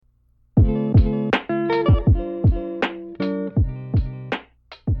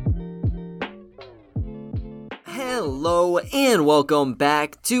Hello and welcome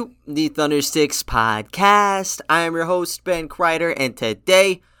back to the Thundersticks podcast. I am your host, Ben Kreider, and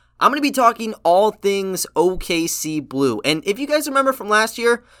today I'm going to be talking all things OKC Blue. And if you guys remember from last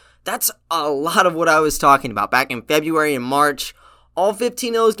year, that's a lot of what I was talking about back in February and March. All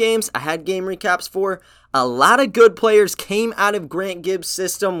 15 of those games I had game recaps for. A lot of good players came out of Grant Gibbs'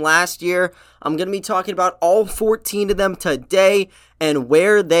 system last year. I'm going to be talking about all 14 of them today and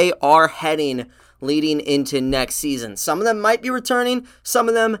where they are heading leading into next season. Some of them might be returning, some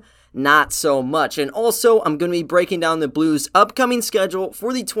of them not so much. And also, I'm going to be breaking down the Blues' upcoming schedule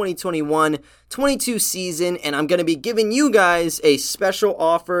for the 2021-22 season, and I'm going to be giving you guys a special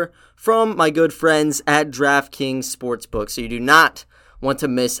offer from my good friends at DraftKings Sportsbook, so you do not want to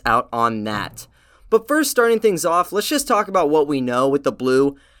miss out on that. But first, starting things off, let's just talk about what we know with the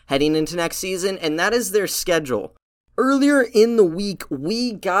Blue heading into next season, and that is their schedule. Earlier in the week,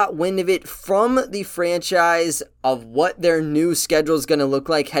 we got wind of it from the franchise of what their new schedule is going to look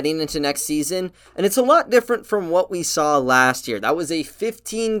like heading into next season, and it's a lot different from what we saw last year. That was a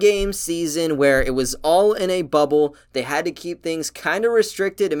 15-game season where it was all in a bubble. They had to keep things kind of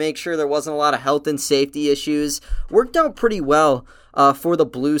restricted to make sure there wasn't a lot of health and safety issues. Worked out pretty well for the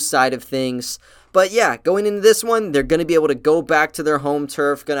Blues side of things. But yeah, going into this one, they're going to be able to go back to their home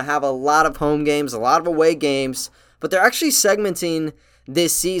turf, going to have a lot of home games, a lot of away games, but they're actually segmenting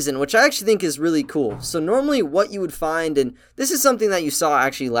this season, which I actually think is really cool. So normally what you would find, and this is something that you saw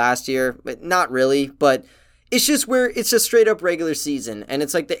actually last year, but not really, but it's just where it's a straight up regular season, and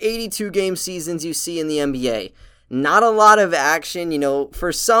it's like the 82 game seasons you see in the NBA. Not a lot of action,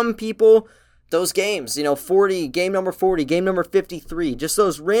 for some people, those games, 40, game number 40, game number 53, just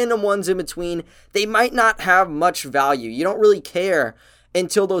those random ones in between, they might not have much value. You don't really care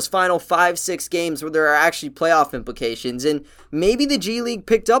until those final 5-6 games where there are actually playoff implications. And maybe the G League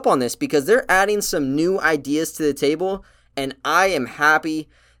picked up on this because they're adding some new ideas to the table, and I am happy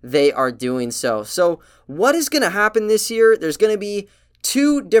they are doing so. So what is going to happen this year? There's going to be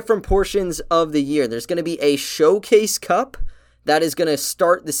two different portions of the year. There's going to be a Showcase Cup that is going to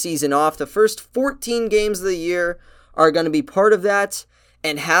start the season off. The first 14 games of the year are going to be part of that.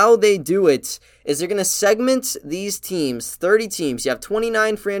 And how they do it is they're going to segment these teams, 30 teams. You have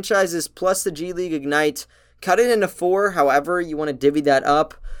 29 franchises plus the G League Ignite. Cut it into 4, however you want to divvy that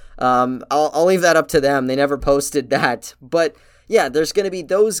up. I'll leave that up to them. They never posted that. But yeah, there's going to be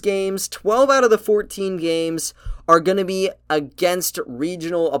those games. 12 out of the 14 games are going to be against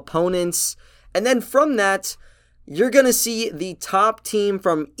regional opponents. And then from that, you're going to see the top team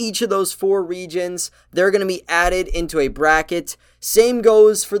from each of those 4 regions. They're going to be added into a bracket. Same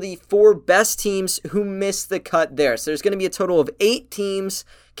goes for the 4 best teams who missed the cut there. So there's going to be a total of 8 teams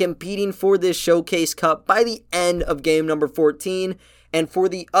competing for this Showcase Cup by the end of game number 14. And for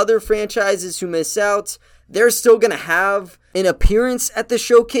the other franchises who miss out, they're still going to have an appearance at the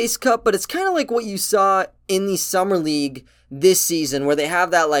Showcase Cup, but it's kind of like what you saw in the Summer League this season, where they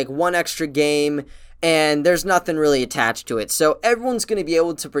have that like one extra game and there's nothing really attached to it. So everyone's going to be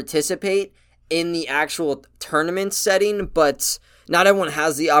able to participate in the actual tournament setting, but not everyone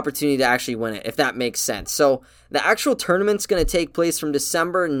has the opportunity to actually win it, if that makes sense. So the actual tournament's going to take place from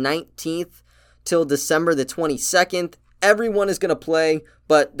December 19th till December the 22nd. Everyone is going to play,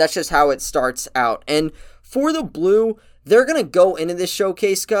 but that's just how it starts out. And for the Blue, they're going to go into this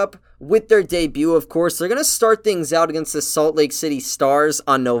Showcase Cup with their debut, of course. They're going to start things out against the Salt Lake City Stars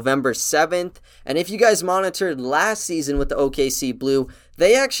on November 7th. And if you guys monitored last season with the OKC Blue,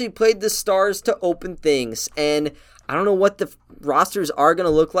 they actually played the Stars to open things. And I don't know what the rosters are going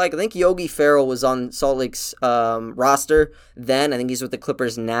to look like. I think Yogi Ferrell was on Salt Lake's roster then. I think he's with the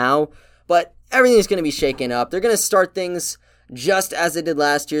Clippers now. But everything's going to be shaken up. They're going to start things just as they did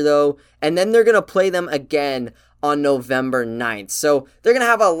last year, though. And then they're going to play them again on November 9th. So they're going to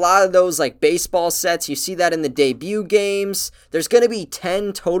have a lot of those like baseball sets. You see that in the debut games. There's going to be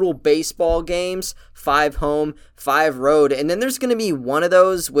 10 total baseball games, 5 home, 5 road. And then there's going to be one of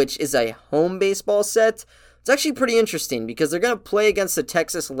those, which is a home baseball set. It's actually pretty interesting because they're going to play against the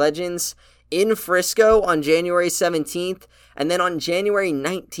Texas Legends in Frisco on January 17th. And then on January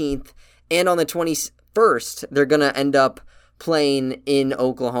 19th and on the 21st, they're going to end up playing in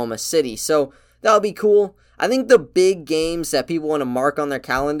Oklahoma City. So that'll be cool. I think the big games that people want to mark on their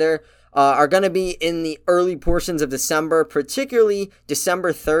calendar are going to be in the early portions of December, particularly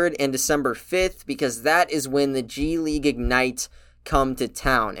December 3rd and December 5th, because that is when the G League Ignite come to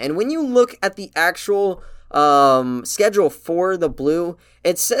town. And when you look at the actual schedule for the Blue,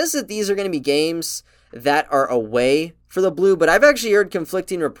 it says that these are going to be games that are away for the Blue, but I've actually heard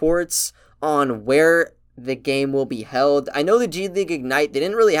conflicting reports on where the game will be held. I know the G League Ignite, they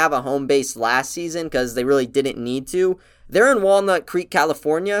didn't really have a home base last season because they really didn't need to. They're in Walnut Creek,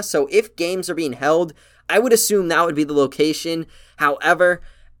 California, so if games are being held, I would assume that would be the location. However,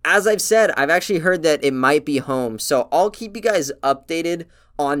 as I've said, I've actually heard that it might be home, so I'll keep you guys updated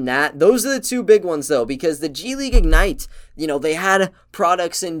on that. Those are the two big ones, though, because the G League Ignite, they had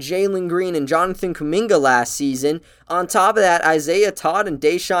products in Jalen Green and Jonathan Kuminga last season. On top of that, Isaiah Todd and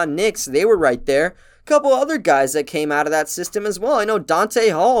Deshaun Nix, they were right there. A couple other guys that came out of that system as well. I know Dante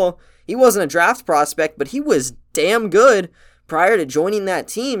Hall, he wasn't a draft prospect, but he was damn good prior to joining that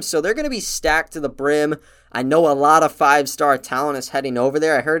team, so they're going to be stacked to the brim. I know a lot of 5-star talent is heading over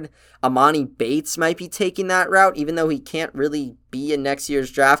there. I heard Amani Bates might be taking that route, even though he can't really be in next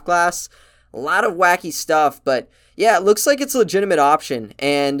year's draft class. A lot of wacky stuff, but yeah, it looks like it's a legitimate option.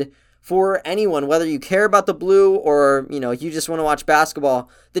 And for anyone, whether you care about the blue or, you just want to watch basketball,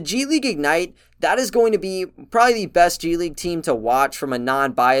 the G League Ignite, that is going to be probably the best G League team to watch from a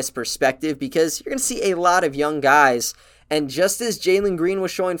non-biased perspective because you're going to see a lot of young guys. And just as Jalen Green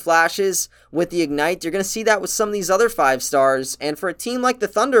was showing flashes with the Ignite, you're going to see that with some of these other 5-stars. And for a team like the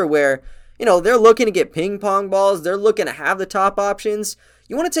Thunder where, they're looking to get ping pong balls, they're looking to have the top options,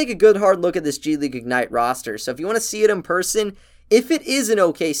 you want to take a good hard look at this G League Ignite roster. So if you want to see it in person, if it is in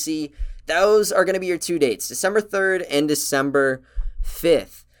OKC, those are going to be your 2 dates, December 3rd and December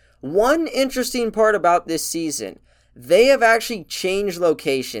 5th. One interesting part about this season, they have actually changed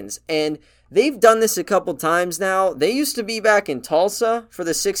locations, and they've done this a couple times now. They used to be back in Tulsa for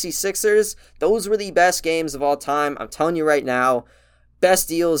the 66ers. Those were the best games of all time. I'm telling you right now, best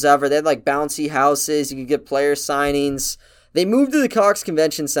deals ever. They had like bouncy houses. You could get player signings. They moved to the Cox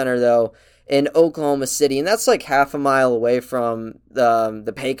Convention Center, though, in Oklahoma City, and that's like half a mile away from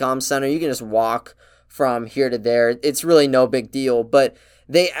the Paycom Center. You can just walk from here to there. It's really no big deal, but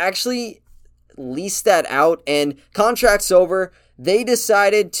they actually leased that out, and contract's over. They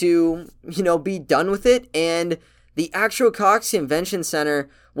decided to, be done with it, and the actual Cox Convention Center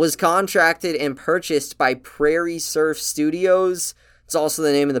was contracted and purchased by Prairie Surf Studios. It's also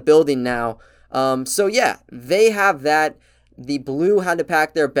the name of the building now. So yeah, they have that. The Blue had to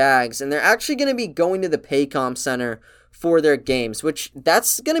pack their bags, and they're actually going to be going to the Paycom Center for their games, which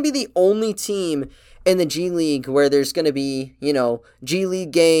that's going to be the only team in the G League where there's going to be, G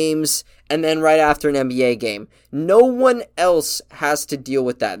League games and then right after an NBA game. No one else has to deal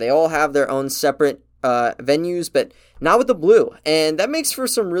with that. They all have their own separate venues, but not with the Blue. And that makes for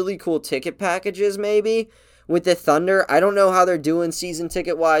some really cool ticket packages maybe. With the Thunder, I don't know how they're doing season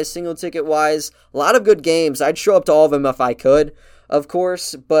ticket-wise, single ticket-wise. A lot of good games. I'd show up to all of them if I could, of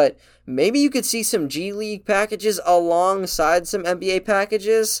course. But maybe you could see some G League packages alongside some NBA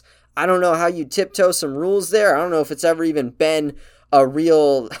packages. I don't know how you tiptoe some rules there. I don't know if it's ever even been a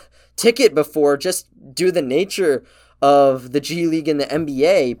real ticket before, just due to the nature of the G League and the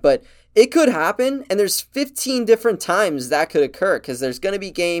NBA. But it could happen, and there's 15 different times that could occur because there's going to be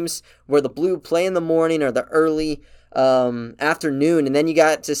games where the Blue play in the morning or the early afternoon, and then you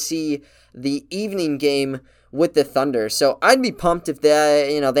got to see the evening game with the Thunder. So I'd be pumped if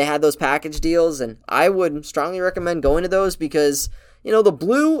they had those package deals, and I would strongly recommend going to those because, the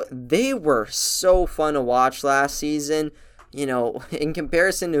Blue, they were so fun to watch last season. In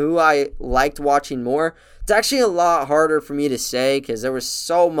comparison to who I liked watching more, it's actually a lot harder for me to say because there was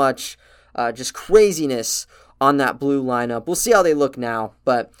so much just craziness on that Blue lineup. We'll see how they look now,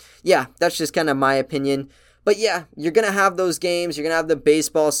 but yeah, that's just kind of my opinion. But yeah, you're going to have those games, you're going to have the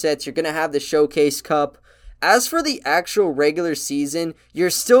baseball sets, you're going to have the Showcase Cup. As for the actual regular season, you're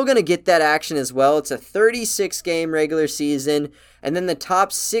still going to get that action as well. It's a 36-game regular season, and then the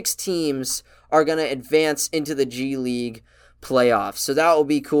top 6 teams are going to advance into the G League playoffs. So that will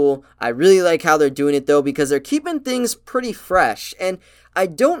be cool. I really like how they're doing it, though, because they're keeping things pretty fresh. And I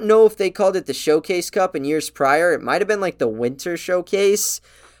don't know if they called it the Showcase Cup in years prior. It might have been like the Winter Showcase.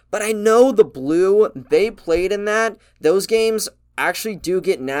 But I know the Blue, they played in that. Those games actually do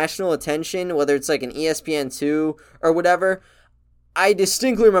get national attention, whether it's like an ESPN2 or whatever. I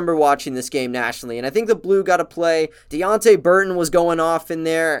distinctly remember watching this game nationally, and I think the Blue got to play. Deonte Burton was going off in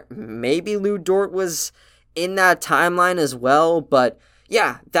there. Maybe Lou Dort was in that timeline as well, but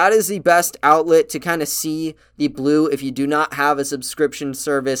yeah, that is the best outlet to kind of see the Blue if you do not have a subscription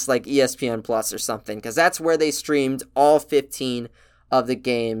service like ESPN Plus or something, because that's where they streamed all 15 of the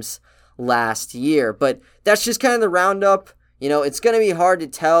games last year. But that's just kind of the roundup. It's going to be hard to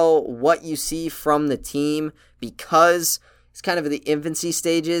tell what you see from the team because it's kind of the infancy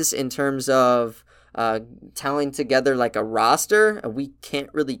stages in terms of telling together like a roster. We can't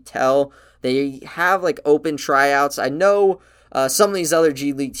really tell. They have like open tryouts. I know Some of these other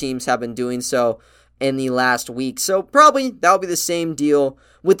G League teams have been doing so in the last week. So probably that'll be the same deal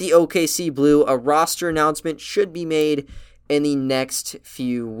with the OKC Blue. A roster announcement should be made in the next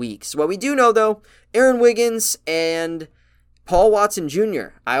few weeks. What we do know, though, Aaron Wiggins and Paul Watson Jr.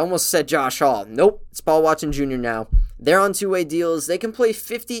 I almost said Josh Hall. Nope, it's Paul Watson Jr. now. They're on two-way deals. They can play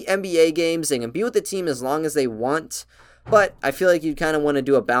 50 NBA games. They can be with the team as long as they want. But I feel like you kind of want to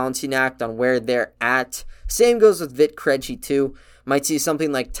do a balancing act on where they're at. Same goes with Vit Krejci, too. Might see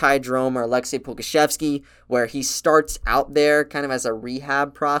something like Ty Jerome or Alexei Pokusevski, where he starts out there kind of as a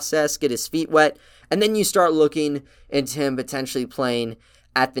rehab process, get his feet wet, and then you start looking into him potentially playing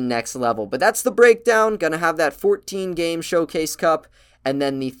at the next level. But that's the breakdown. Going to have that 14-game Showcase Cup, and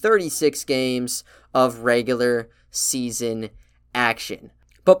then the 36 games of regular season action.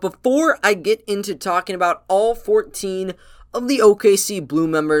 But before I get into talking about all 14 of the OKC Blue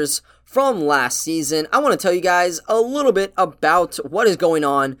members from last season, I want to tell you guys a little bit about what is going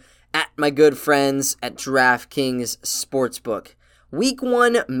on at my good friends at DraftKings Sportsbook. Week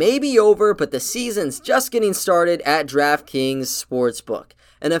 1 may be over, but the season's just getting started at DraftKings Sportsbook,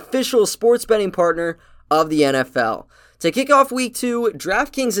 an official sports betting partner of the NFL. To kick off Week 2,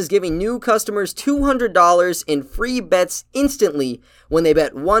 DraftKings is giving new customers $200 in free bets instantly when they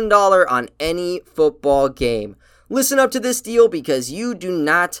bet $1 on any football game. Listen up to this deal because you do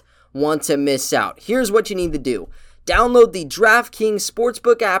not want to miss out. Here's what you need to do. Download the DraftKings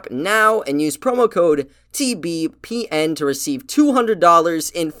Sportsbook app now and use promo code TBPN to receive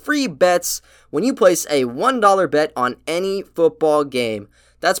 $200 in free bets when you place a $1 bet on any football game.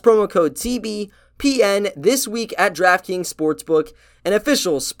 That's promo code TBPN this week at DraftKings Sportsbook, an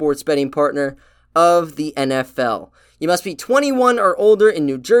official sports betting partner of the NFL. You must be 21 or older in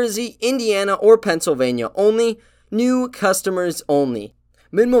New Jersey, Indiana, or Pennsylvania only. New customers only.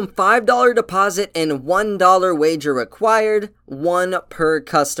 Minimum $5 deposit and $1 wager required, one per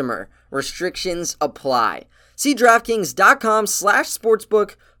customer. Restrictions apply. See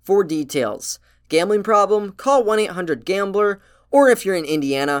DraftKings.com/sportsbook for details. Gambling problem? Call 1-800-GAMBLER, or if you're in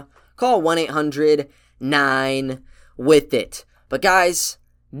Indiana, call 1-800-9-WITH-IT. But guys,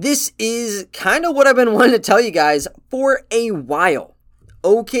 this is kind of what I've been wanting to tell you guys for a while.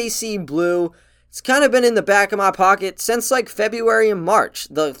 OKC Blue, it's kind of been in the back of my pocket since like February and March.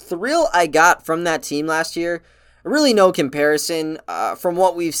 The thrill I got from that team last year, really no comparison from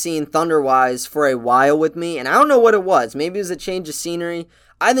what we've seen Thunder-wise for a while with me. And I don't know what it was. Maybe it was a change of scenery.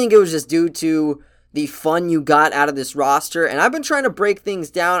 I think it was just due to the fun you got out of this roster. And I've been trying to break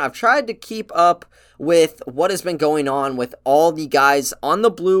things down. I've tried to keep up with what has been going on with all the guys on the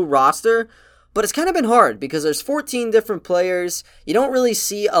Blue roster. But it's kind of been hard because there's 14 different players. You don't really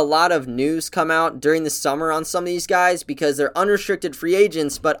see a lot of news come out during the summer on some of these guys because they're unrestricted free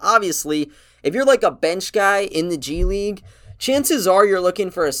agents. But obviously, if you're like a bench guy in the G League, chances are you're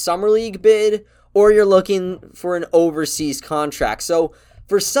looking for a summer league bid or you're looking for an overseas contract. So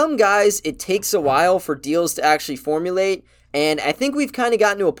for some guys, it takes a while for deals to actually formulate. And I think we've kind of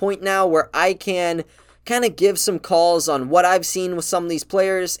gotten to a point now where I can kind of give some calls on what I've seen with some of these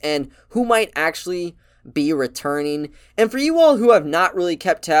players and who might actually be returning. And for you all who have not really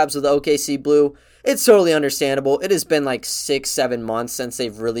kept tabs with OKC Blue, it's totally understandable. It has been like 6-7 months since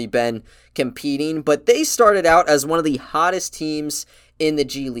they've really been competing, but they started out as one of the hottest teams in the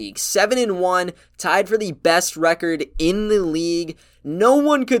G League. 7-1, tied for the best record in the league. No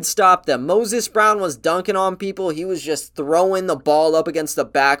one could stop them. Moses Brown was dunking on people. He was just throwing the ball up against the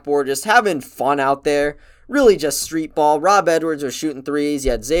backboard, just having fun out there. Really just street ball. Rob Edwards was shooting threes. You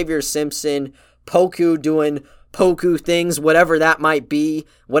had Xavier Simpson, Poku doing Poku things, whatever that might be.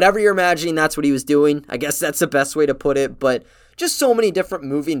 Whatever you're imagining, that's what he was doing. I guess that's the best way to put it. But just so many different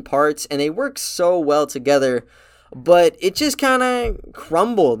moving parts, and they work so well together. But it just kind of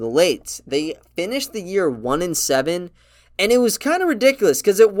crumbled late. They finished the year 1-7. And it was kind of ridiculous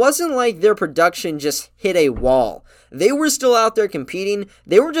because it wasn't like their production just hit a wall. They were still out there competing.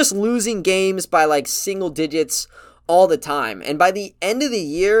 They were just losing games by like single digits all the time. And by the end of the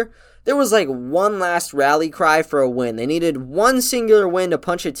year, there was like one last rally cry for a win. They needed one singular win to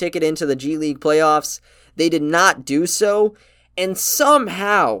punch a ticket into the G League playoffs. They did not do so. And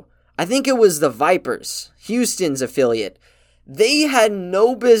somehow, I think it was the Vipers, Houston's affiliate, they had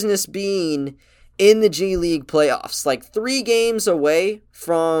no business being in the G League playoffs, like 3 games away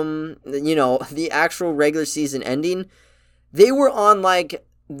from, the actual regular season ending. They were on like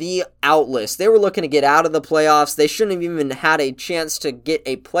the out list. They were looking to get out of the playoffs. They shouldn't have even had a chance to get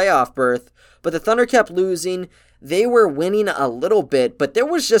a playoff berth, but the Thunder kept losing. They were winning a little bit, but there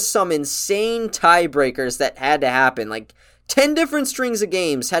was just some insane tiebreakers that had to happen. Like 10 different strings of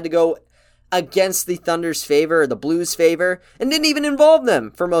games had to go against the Thunder's favor, or the Blues' favor, and didn't even involve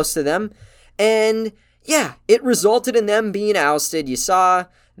them for most of them. And yeah, it resulted in them being ousted. You saw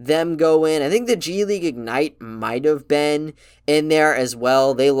them go in. I think the G League Ignite might have been in there as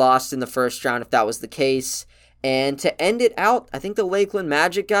well. They lost in the first round if that was the case. And to end it out, I think the Lakeland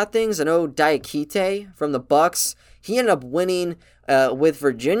Magic got things. I know Diakite from the Bucks, he ended up winning with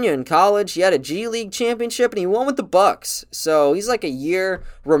Virginia in college. He had a G League championship and he won with the Bucks. So he's like a year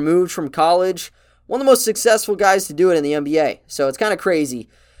removed from college. One of the most successful guys to do it in the NBA. So it's kind of crazy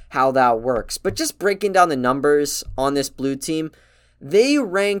how that works. But just breaking down the numbers on this Blue team, they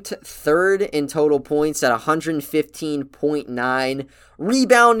ranked third in total points at 115.9.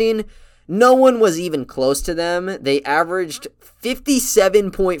 Rebounding, no one was even close to them. They averaged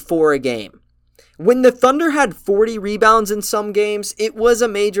 57.4 a game. When the Thunder had 40 rebounds in some games, it was a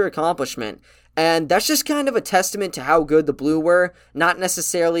major accomplishment. And that's just kind of a testament to how good the Blue were. Not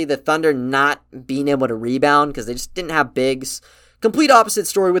necessarily the Thunder not being able to rebound because they just didn't have bigs. Complete opposite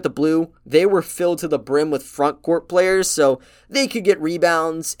story with the Blue. They were filled to the brim with front court players, so they could get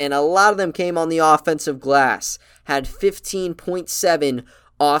rebounds, and a lot of them came on the offensive glass. Had 15.7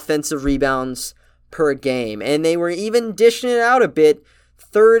 offensive rebounds per game, and they were even dishing it out a bit.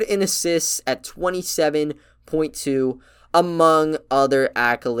 Third in assists at 27.2, among other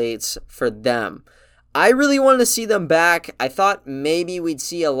accolades for them. I really wanted to see them back. I thought maybe we'd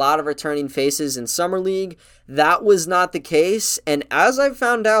see a lot of returning faces in Summer League. That was not the case, and as I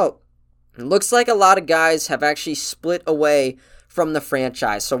found out, it looks like a lot of guys have actually split away from the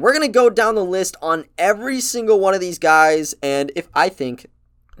franchise. So we're going to go down the list on every single one of these guys, and if I think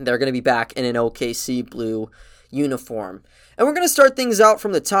they're going to be back in an OKC Blue uniform. And we're going to start things out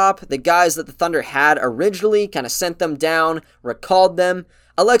from the top. The guys that the Thunder had originally, kind of sent them down, recalled them.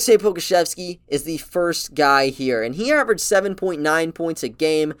 Aleksej Pokusevski is the first guy here, and he averaged 7.9 points a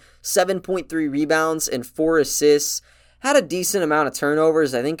game, 7.3 rebounds, and 4 assists. Had a decent amount of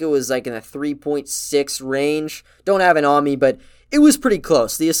turnovers. I think it was like in the 3.6 range. Don't have it on me, but it was pretty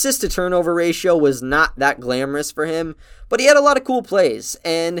close. The assist to turnover ratio was not that glamorous for him, but he had a lot of cool plays,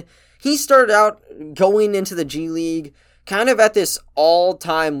 and he started out going into the G League kind of at this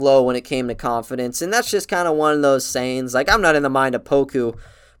all-time low when it came to confidence, and that's just kind of one of those sayings, like, I'm not in the mind of Poku,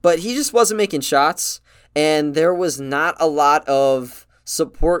 but he just wasn't making shots, and there was not a lot of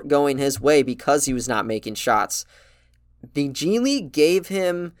support going his way because he was not making shots. The G League gave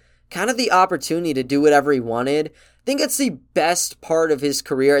him kind of the opportunity to do whatever he wanted. I think it's the best part of his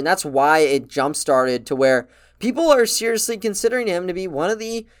career, and that's why it jump-started to where people are seriously considering him to be one of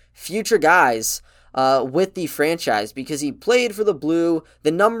the future guys with the franchise, because he played for the Blue.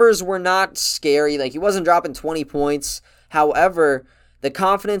 The numbers were not scary. Like, he wasn't dropping 20 points. However, the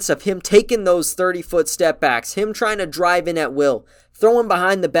confidence of him taking those 30-foot step backs, him trying to drive in at will, throwing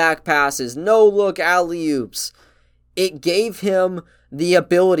behind the back passes, no-look alley-oops, it gave him the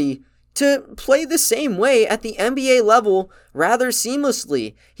ability to play the same way at the NBA level rather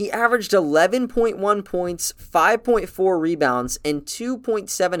seamlessly. He averaged 11.1 points, 5.4 rebounds, and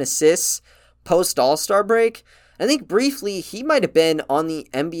 2.7 assists post All-Star break. I think briefly he might have been on the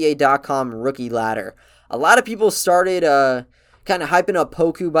NBA.com rookie ladder. A lot of people started kind of hyping up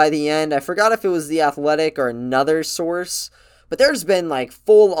Poku by the end. I forgot if it was The Athletic or another source, but there's been like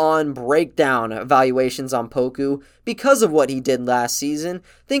full-on breakdown evaluations on Poku because of what he did last season.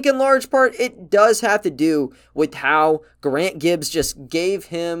 I think in large part it does have to do with how Grant Gibbs just gave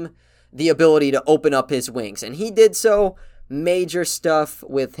him the ability to open up his wings, and he did so. Major stuff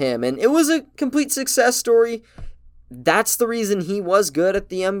with him, and it was a complete success story. That's the reason he was good at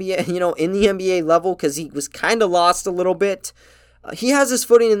the NBA, in the NBA level, because he was kind of lost a little bit. He has his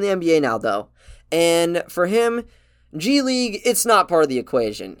footing in the NBA now, though, and for him, G League, it's not part of the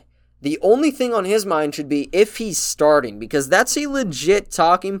equation. The only thing on his mind should be if he's starting, because that's a legit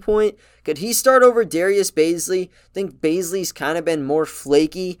talking point. Could he start over Darius Bazley? I think Bazley's kind of been more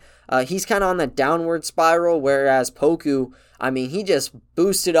flaky. He's kind of on the downward spiral, whereas Poku, he just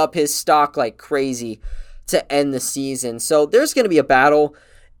boosted up his stock like crazy to end the season. So there's going to be a battle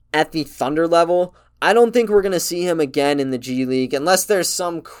at the Thunder level. I don't think we're going to see him again in the G League unless there's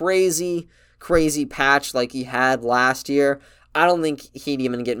some crazy patch like he had last year. I don't think he'd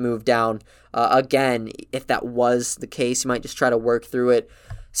even get moved down again. If that was the case, he might just try to work through it.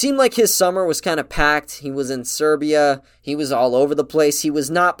 Seemed like his summer was kind of packed. He was in Serbia. He was all over the place. He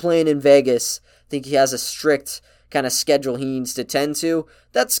was not playing in Vegas. I think he has a strict kind of schedule he needs to tend to.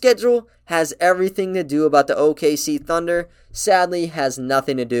 That schedule has everything to do about the OKC Thunder. Sadly, has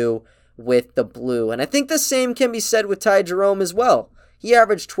nothing to do with the Blue. And I think the same can be said with Ty Jerome as well. He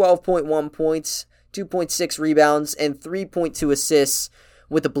averaged 12.1 points, 2.6 rebounds, and 3.2 assists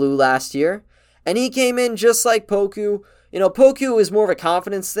with the Blue last year. And he came in just like Poku. Poku is more of a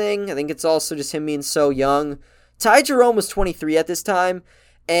confidence thing. I think it's also just him being so young. Ty Jerome was 23 at this time,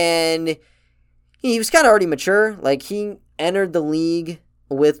 and he was kind of already mature. Like, he entered the league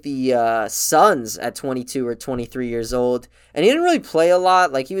with the Suns at 22 or 23 years old, and he didn't really play a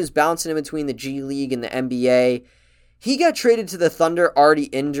lot. Like, he was bouncing in between the G League and the NBA. He got traded to the Thunder already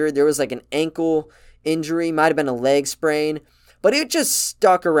injured. There was like an ankle injury, might have been a leg sprain, but it just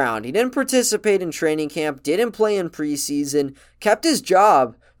stuck around. He didn't participate in training camp, didn't play in preseason, kept his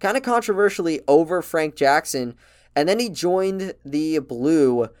job, kind of controversially, over Frank Jackson, and then he joined the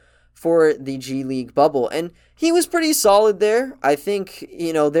Blue for the G League bubble, and he was pretty solid there. I think,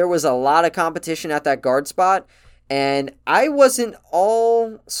 there was a lot of competition at that guard spot, and I wasn't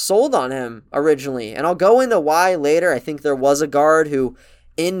all sold on him originally, and I'll go into why later. I think there was a guard who,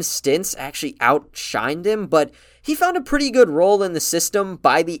 in stints, actually outshined him, but he found a pretty good role in the system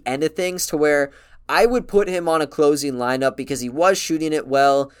by the end of things to where I would put him on a closing lineup because he was shooting it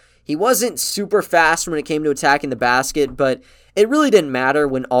well. He wasn't super fast when it came to attacking the basket, but it really didn't matter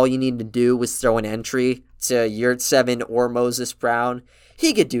when all you needed to do was throw an entry to Yurtseven or Moses Brown.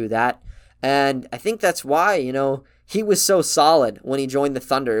 He could do that, and I think that's why, he was so solid when he joined the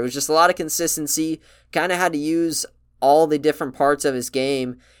Thunder. It was just a lot of consistency, kind of had to use all the different parts of his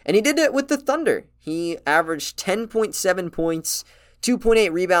game, and he did it with the Thunder. He averaged 10.7 points,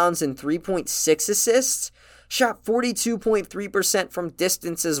 2.8 rebounds, and 3.6 assists. Shot 42.3% from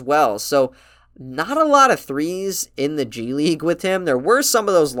distance as well. So not a lot of threes in the G League with him. There were some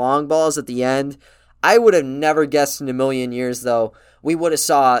of those long balls at the end. I would have never guessed in a million years, though, we would have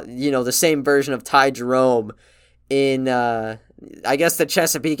saw, the same version of Ty Jerome in, I guess, the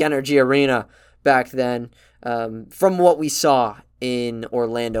Chesapeake Energy Arena back then, from what we saw in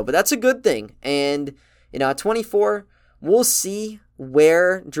Orlando. But that's a good thing. And, at 24, we'll see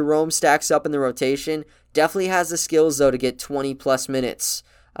where Jerome stacks up in the rotation. Definitely has the skills, though, to get 20-plus minutes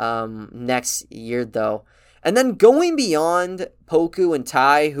next year, though. And then going beyond Poku and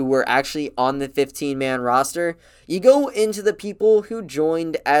Ty, who were actually on the 15-man roster, you go into the people who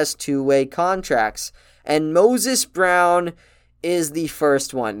joined as two-way contracts. And Moses Brown is the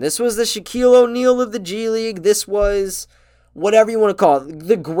first one. This was the Shaquille O'Neal of the G League. This was whatever you want to call it,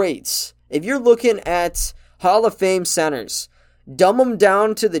 the greats. If you're looking at Hall of Fame centers, dumb them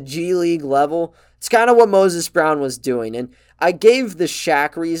down to the G League level. It's kind of what Moses Brown was doing. And I gave the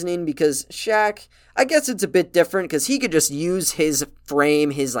Shaq reasoning because Shaq, I guess it's a bit different because he could just use his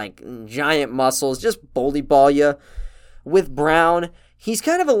frame, his giant muscles, just bully ball you. With Brown, he's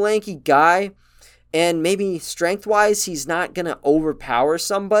kind of a lanky guy, and maybe strength-wise, he's not going to overpower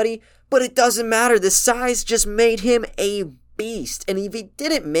somebody, but it doesn't matter. The size just made him a beast. And if he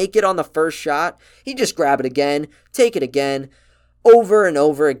didn't make it on the first shot, he'd just grab it again, take it again, over and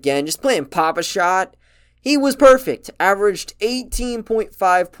over again, just playing Pop-A-Shot. He was perfect. Averaged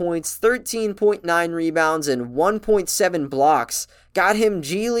 18.5 points, 13.9 rebounds, and 1.7 blocks. Got him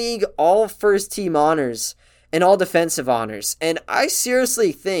G League all first team honors and all defensive honors. And I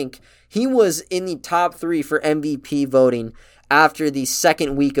seriously think he was in the top 3 for MVP voting after the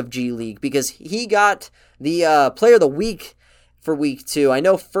second week of G League because he got the player of the week for week 2. I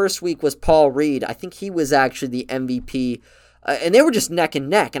know first week was Paul Reed. I think he was actually the MVP. And they were just neck and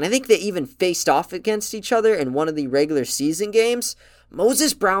neck. And I think they even faced off against each other in one of the regular season games.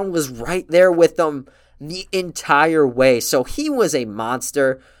 Moses Brown was right there with them the entire way. So he was a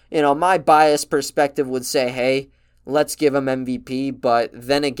monster. My biased perspective would say, hey, let's give him MVP. But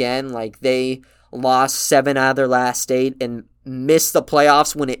then again, they lost 7 out of their last 8 and missed the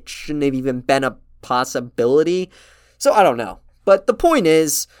playoffs when it shouldn't have even been a possibility. So I don't know. But the point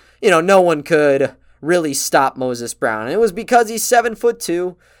is, no one could really stop Moses Brown. And it was because he's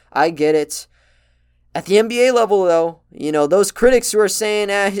 7'2". I get it. At the NBA level, though, those critics who are saying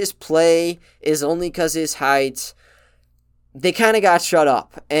his play is only because his height, they kind of got shut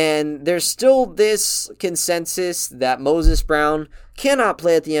up. And there's still this consensus that Moses Brown cannot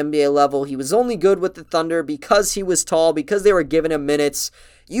play at the NBA level. He was only good with the Thunder because he was tall, because they were giving him minutes.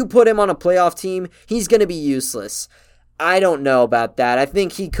 You put him on a playoff team, he's going to be useless. I don't know about that. I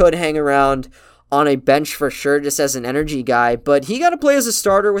think he could hang around on a bench for sure, just as an energy guy, but he got to play as a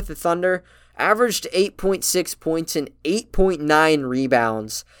starter with the Thunder, averaged 8.6 points and 8.9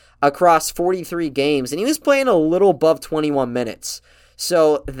 rebounds across 43 games, and he was playing a little above 21 minutes.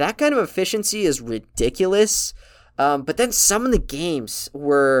 So that kind of efficiency is ridiculous, but then some of the games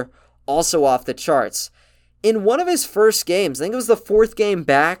were also off the charts. In one of his first games, I think it was the 4th game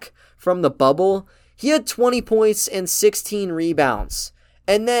back from the bubble, he had 20 points and 16 rebounds.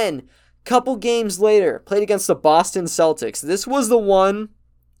 And then couple games later, played against the Boston Celtics. This was the one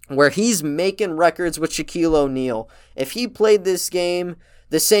where he's making records with Shaquille O'Neal. If he played this game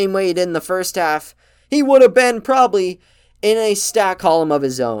the same way he did in the first half, he would have been probably in a stat column of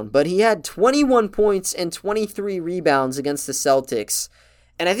his own. But he had 21 points and 23 rebounds against the Celtics.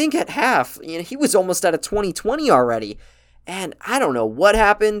 And I think at half, he was almost at a 20-20 already. And I don't know what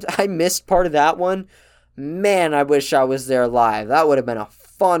happened. I missed part of that one. Man, I wish I was there live. That would have been a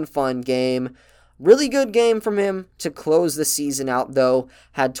fun game. Really good game from him to close the season out, though.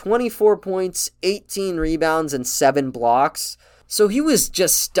 Had 24 points, 18 rebounds, and 7 blocks. So he was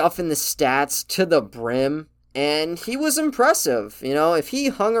just stuffing the stats to the brim, and he was impressive. If he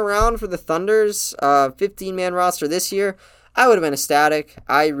hung around for the Thunder's 15-man roster this year, I would have been ecstatic.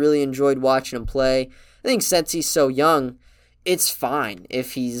 I really enjoyed watching him play. I think since he's so young, it's fine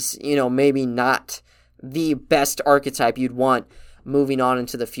if he's, maybe not the best archetype you'd want moving on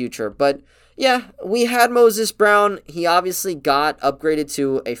into the future. But yeah, we had Moses Brown. He obviously got upgraded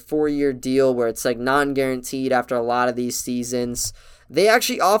to a 4-year deal where it's like non-guaranteed after a lot of these seasons. They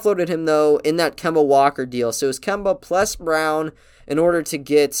actually offloaded him, though, in that Kemba Walker deal. So it was Kemba plus Brown in order to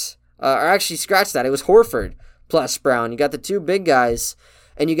get, or actually scratch that. It was Horford plus Brown. You got the two big guys,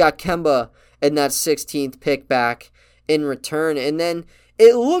 and you got Kemba in that 16th pick back in return. And then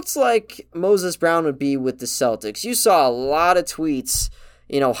it looks like Moses Brown would be with the Celtics. You saw a lot of tweets,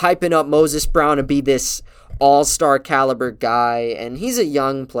 hyping up Moses Brown to be this all-star caliber guy. And he's a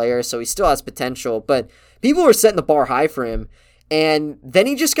young player, so he still has potential. But people were setting the bar high for him. And then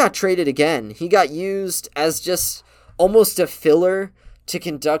he just got traded again. He got used as just almost a filler to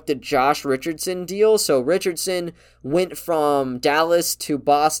conduct the Josh Richardson deal. So Richardson went from Dallas to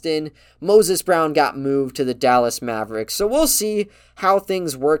Boston. Moses Brown got moved to the Dallas Mavericks. So we'll see how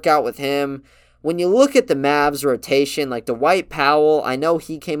things work out with him. When you look at the Mavs rotation, like Dwight Powell, I know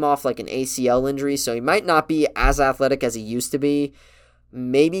he came off like an ACL injury, so he might not be as athletic as he used to be.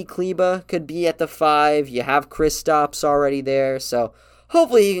 Maybe Kleba could be at the 5. You have Kristaps already there, so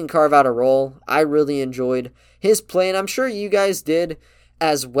hopefully he can carve out a role. I really enjoyed his play, and I'm sure you guys did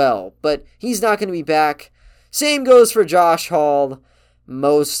as well. But he's not going to be back. Same goes for Josh Hall,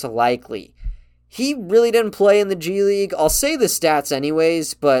 most likely. He really didn't play in the G League. I'll say the stats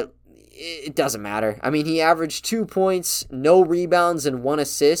anyways, but it doesn't matter. I mean, he averaged 2 points, no rebounds, and 1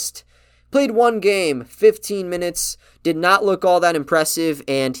 assist. Played 1 game, 15 minutes, did not look all that impressive,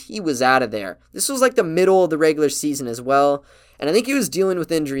 and he was out of there. This was like the middle of the regular season as well, and I think he was dealing with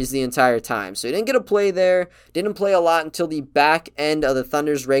injuries the entire time. So he didn't get a play there, didn't play a lot until the back end of the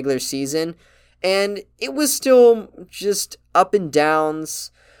Thunder's regular season, and it was still just up and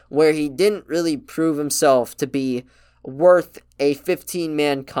downs where he didn't really prove himself to be worth a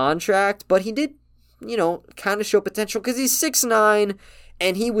 15-man contract, but he did, kind of show potential because he's 6'9",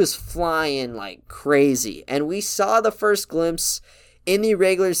 and he was flying like crazy. And we saw the first glimpse in the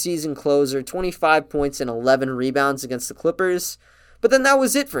regular season closer, 25 points and 11 rebounds against the Clippers. But then that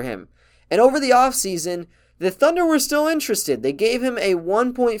was it for him. And over the offseason, the Thunder were still interested. They gave him a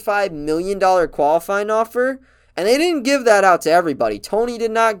 $1.5 million qualifying offer, and they didn't give that out to everybody. Tony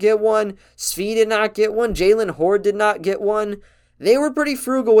did not get one. Svi did not get one. Jalen Horde did not get one. They were pretty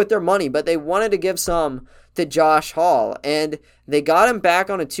frugal with their money, but they wanted to give some to Josh Hall, and they got him back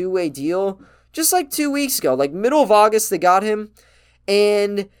on a 2-way deal just like 2 weeks ago. Like middle of August, they got him,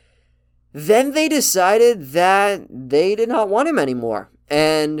 and then they decided that they did not want him anymore,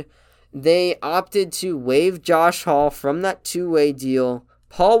 and they opted to waive Josh Hall from that 2-way deal.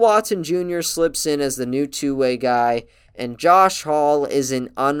 Paul Watson Jr. slips in as the new 2-way guy, and Josh Hall is an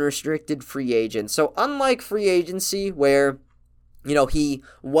unrestricted free agent. So unlike free agency where, he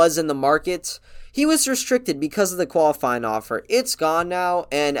was in the market, he was restricted because of the qualifying offer. It's gone now,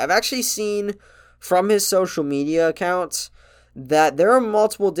 and I've actually seen from his social media accounts that there are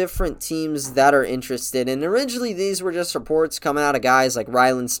multiple different teams that are interested. And originally these were just reports coming out of guys like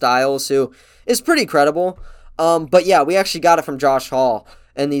Rylan Stiles, who is pretty credible. But yeah, we actually got it from Josh Hall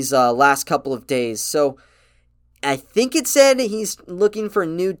in these last couple of days. So I think it said he's looking for a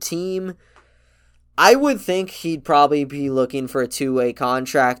new team. I would think he'd probably be looking for a 2-way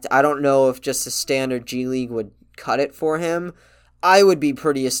contract. I don't know if just a standard G League would cut it for him. I would be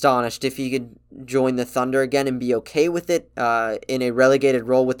pretty astonished if he could join the Thunder again and be okay with it in a relegated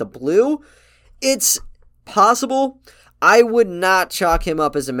role with the Blue. It's possible. I would not chalk him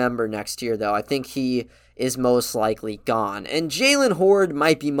up as a member next year, though. I think he is most likely gone. And Jalen Horde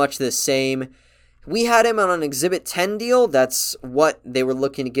might be much the same. We had him on an Exhibit 10 deal. That's what they were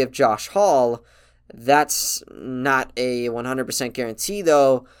looking to give Josh Hall. That's not a 100% guarantee,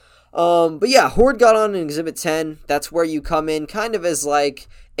 though. But yeah, Horde got on an Exhibit 10. That's where you come in kind of as like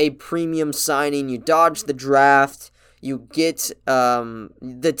a premium signing. You dodge the draft. you get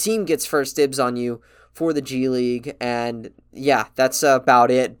the team gets first dibs on you for the G League, and yeah, that's about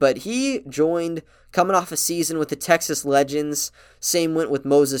it. But he joined coming off a season with the Texas Legends. Same went with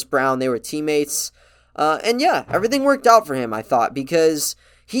Moses Brown. They were teammates. And yeah, everything worked out for him, I thought, because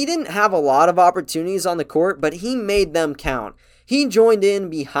he didn't have a lot of opportunities on the court, but he made them count. He joined in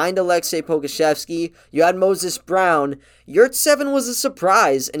behind Aleksej Pokusevski. You had Moses Brown. Yurtseven was a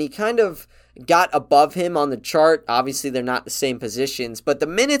surprise, and he kind of got above him on the chart. Obviously, they're not the same positions, but the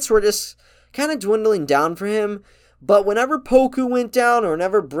minutes were just kind of dwindling down for him. But whenever Poku went down or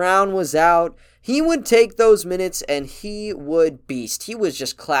whenever Brown was out, he would take those minutes and he would beast. He was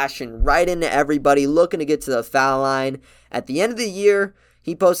just clashing right into everybody, looking to get to the foul line. At the end of the year,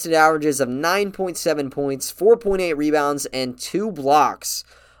 he posted averages of 9.7 points, 4.8 rebounds, and 2 blocks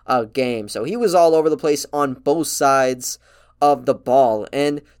a game. So he was all over the place on both sides of the ball.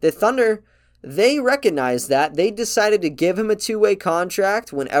 And the Thunder, they recognized that. They decided to give him a two-way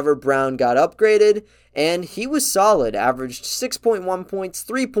contract whenever Brown got upgraded, and he was solid, averaged 6.1 points,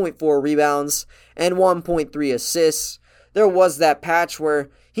 3.4 rebounds, and 1.3 assists. There was that patch where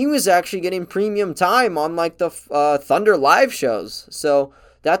he was actually getting premium time on like the Thunder live shows. So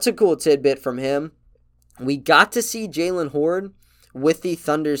that's a cool tidbit from him. We got to see Jalen Horde with the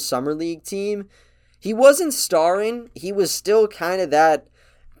Thunder's Summer League team. He wasn't starring. He was still kind of that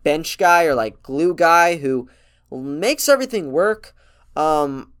bench guy or like glue guy who makes everything work.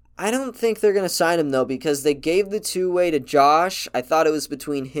 I don't think they're going to sign him though because they gave the two-way to Josh. I thought it was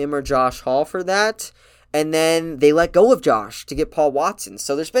between him or Josh Hall for that. And then they let go of Josh to get Paul Watson.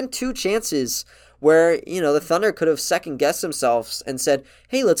 So there's been 2 chances where, the Thunder could have second-guessed themselves and said,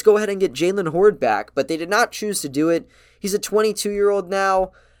 hey, let's go ahead and get Jalen Horde back. But they did not choose to do it. He's a 22-year-old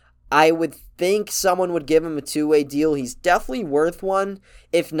now. I would think someone would give him a two-way deal. He's definitely worth one.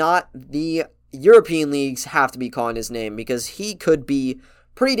 If not, the European leagues have to be calling his name because he could be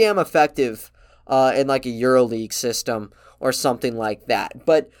pretty damn effective in like a EuroLeague system or something like that.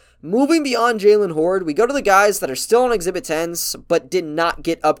 But moving beyond Jalen Horde, we go to the guys that are still on Exhibit 10s but did not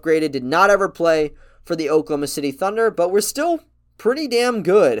get upgraded, did not ever play for the Oklahoma City Thunder, but were still pretty damn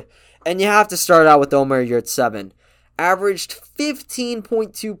good. And you have to start out with Omer Yurtseven. Averaged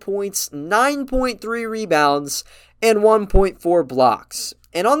 15.2 points, 9.3 rebounds, and 1.4 blocks.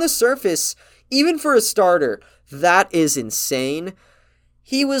 And on the surface, even for a starter, that is insane.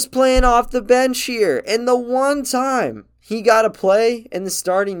 He was playing off the bench here, and the one time he got a play in the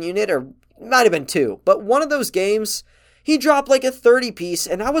starting unit, or it might have been 2, but one of those games, he dropped like a 30-piece,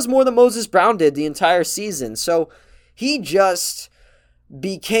 and that was more than Moses Brown did the entire season. So he just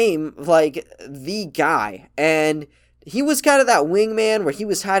became like the guy, and he was kind of that wingman where he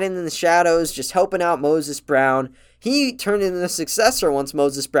was hiding in the shadows, just helping out Moses Brown. He turned into the successor once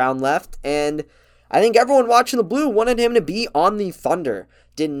Moses Brown left, and I think everyone watching the Blue wanted him to be on the Thunder.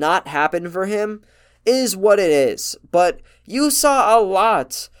 Did not happen for him, is what it is. But you saw a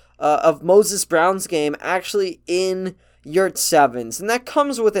lot of Moses Brown's game actually in Yurtseven's, and that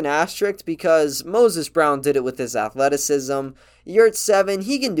comes with an asterisk because Moses Brown did it with his athleticism. Yurtseven,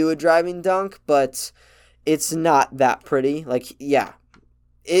 he can do a driving dunk, but it's not that pretty. Like, yeah,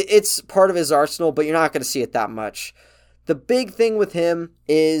 it's part of his arsenal, but you're not going to see it that much. The big thing with him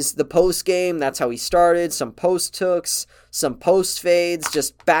is the post game. That's how he started. Some post hooks, some post fades,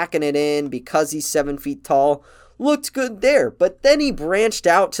 just backing it in because he's 7 feet tall. Looked good there, but then he branched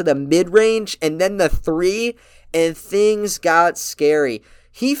out to the mid-range and then the 3, and things got scary.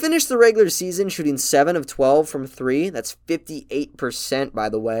 He finished the regular season shooting 7 of 12 from 3. That's 58%, by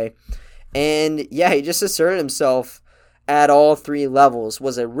the way. And yeah, he just asserted himself at all 3 levels.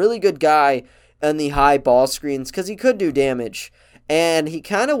 Was a really good guy in the high ball screens because he could do damage. And he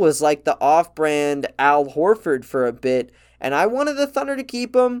kind of was like the off-brand Al Horford for a bit. And I wanted the Thunder to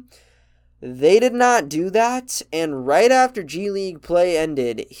keep him. They did not do that. And right after G League play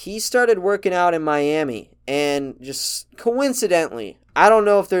ended, he started working out in Miami. And just coincidentally, I don't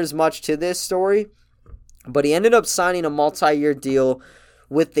know if there's much to this story, but he ended up signing a multi-year deal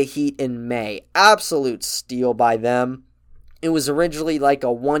with the Heat in May. Absolute steal by them. It was originally like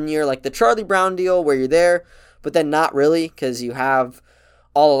a 1 year, like the Charlie Brown deal where you're there, but then not really because you have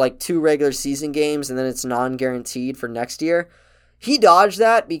all of like 2 regular season games and then it's non-guaranteed for next year. He dodged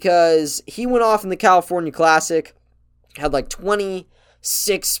that because he went off in the California Classic, had like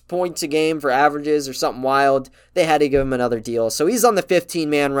 26 points a game for averages or something wild. They had to give him another deal. So he's on the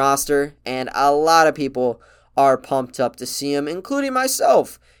 15-man roster, and a lot of people are pumped up to see him, including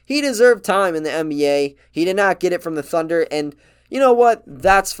myself. He deserved time in the NBA. He did not get it from the Thunder, and you know what?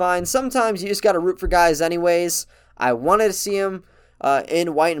 That's fine. Sometimes you just got to root for guys anyways. I wanted to see him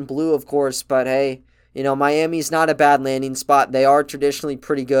in white and blue, of course, but hey, Miami's not a bad landing spot. They are traditionally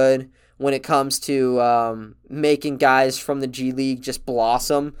pretty good when it comes to making guys from the G League just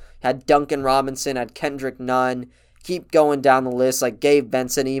blossom. Had Duncan Robinson, had Kendrick Nunn. Keep going down the list, like Gabe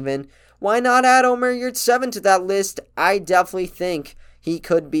Benson even. Why not add Omer Yurtseven to that list? I definitely think he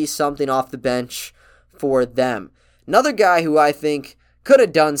could be something off the bench for them. Another guy who I think could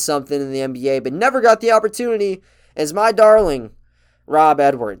have done something in the NBA but never got the opportunity is my darling, Rob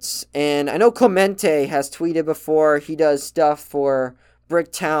Edwards. And I know Clemente has tweeted before. He does stuff for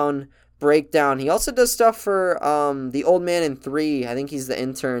Bricktown Breakdown. He also does stuff for the Old Man in 3. I think he's the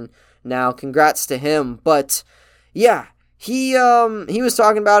intern now. Congrats to him. But yeah, he was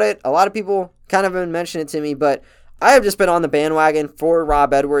talking about it. A lot of people kind of have been mentioning it to me, but I have just been on the bandwagon for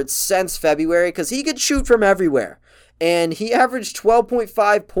Rob Edwards since February because he could shoot from everywhere. And he averaged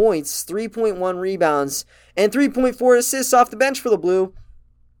 12.5 points, 3.1 rebounds, and 3.4 assists off the bench for the Blue.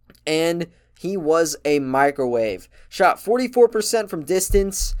 And he was a microwave. Shot 44% from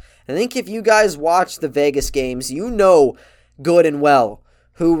distance. I think if you guys watch the Vegas games, you know good and well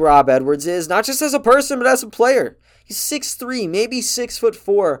who Rob Edwards is. Not just as a person, but as a player. He's 6'3", maybe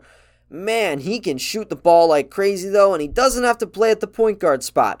 6'4". Man, he can shoot the ball like crazy though, and he doesn't have to play at the point guard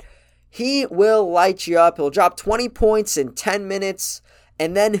spot. He will light you up. He'll drop 20 points in 10 minutes,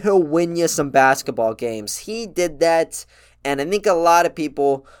 and then he'll win you some basketball games. He did that, and I think a lot of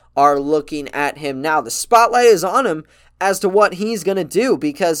people are looking at him now. The spotlight is on him as to what he's going to do,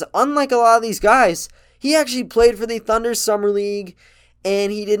 because unlike a lot of these guys, he actually played for the Thunder Summer League,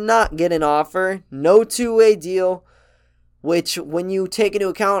 and he did not get an offer. No two-way deal, which when you take into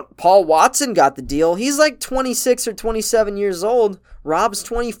account Paul Watson got the deal, he's like 26 or 27 years old. Rob's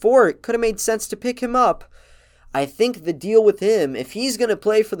 24. It could have made sense to pick him up. I think the deal with him, if he's going to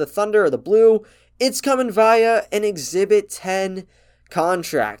play for the Thunder or the Blue, it's coming via an Exhibit 10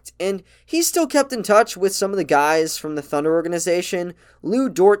 contract. And he's still kept in touch with some of the guys from the Thunder organization, Lou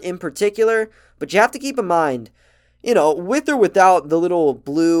Dort in particular, but you have to keep in mind, with or without the little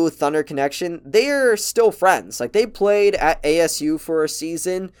Blue Thunder connection, they're still friends. Like, they played at ASU for a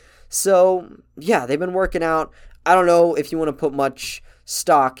season, so yeah, they've been working out. I don't know if you want to put much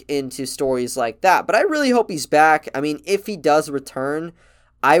stock into stories like that, but I really hope he's back. I mean, if he does return,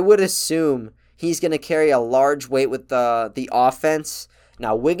 I would assume he's going to carry a large weight with the offense.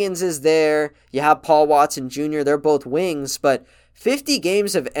 Now, Wiggins is there. You have Paul Watson Jr. They're both wings, but 50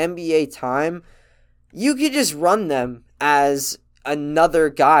 games of NBA time, you could just run them as another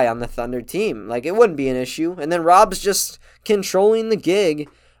guy on the Thunder team. Like, it wouldn't be an issue. And then Rob's just controlling the gig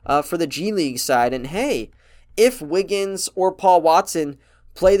for the G League side. And hey, if Wiggins or Paul Watson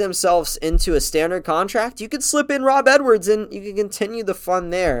play themselves into a standard contract, you could slip in Rob Edwards and you can continue the fun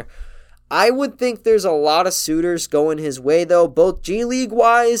there. I would think there's a lot of suitors going his way, though, both G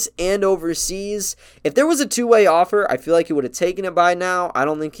League-wise and overseas. If there was a two-way offer, I feel like he would have taken it by now. I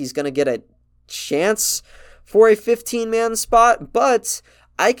don't think he's going to get a chance for a 15-man spot, but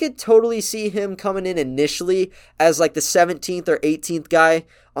I could totally see him coming in initially as like the 17th or 18th guy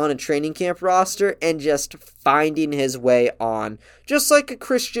on a training camp roster and just finding his way on. Just like a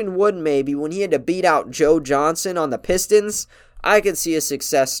Christian Wood maybe when he had to beat out Joe Johnson on the Pistons. I could see a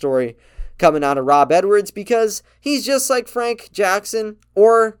success story coming out of Rob Edwards because he's just like Frank Jackson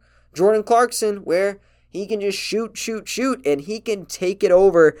or Jordan Clarkson, where he can just shoot, and he can take it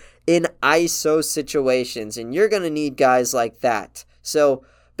over in ISO situations, and you're going to need guys like that. So,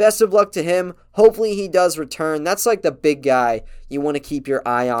 best of luck to him. Hopefully he does return. That's like the big guy you want to keep your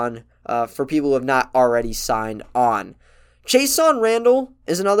eye on for people who have not already signed on. Chason Randall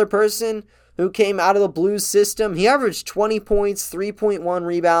is another person who came out of the Blues system. He averaged 20 points, 3.1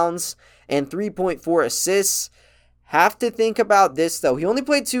 rebounds, and 3.4 assists. Have to think about this, though. He only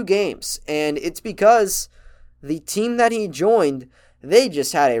played 2 games, and it's because the team that he joined, they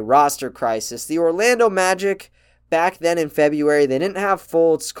just had a roster crisis. The Orlando Magic, back then in February, they didn't have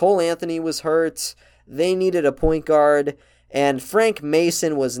Fultz. Cole Anthony was hurt. They needed a point guard, and Frank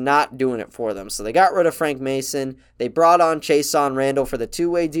Mason was not doing it for them. So they got rid of Frank Mason. They brought on Chason Randall for the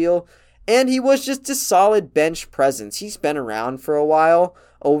two-way deal, and he was just a solid bench presence. He's been around for a while,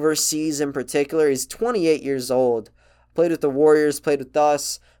 overseas in particular. He's 28 years old. Played with the Warriors, played with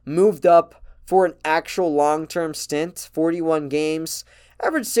us, moved up for an actual long-term stint, 41 games,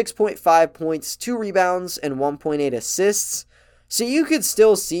 averaged 6.5 points, 2 rebounds, and 1.8 assists. So you could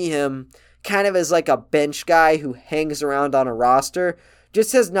still see him kind of as like a bench guy who hangs around on a roster.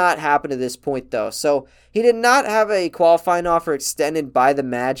 Just has not happened to this point, though. So he did not have a qualifying offer extended by the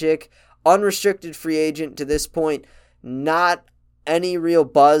Magic. Unrestricted free agent to this point. Not any real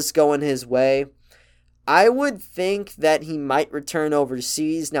buzz going his way. I would think that he might return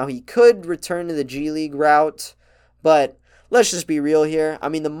overseas. Now, he could return to the G League route, but let's just be real here. I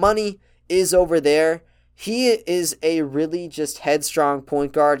mean, the money is over there. He is a really just headstrong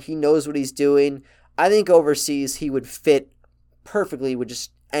point guard. He knows what he's doing. I think overseas he would fit perfectly with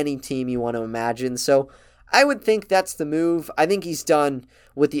just any team you want to imagine. So I would think that's the move. I think he's done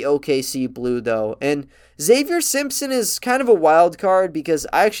with the OKC Blue, though. And Xavier Simpson is kind of a wild card because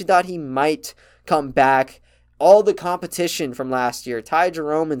I actually thought he might come back. All the competition from last year, Ty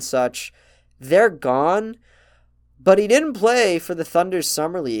Jerome and such, they're gone. But he didn't play for the Thunder's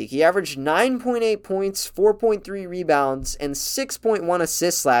Summer League. He averaged 9.8 points, 4.3 rebounds, and 6.1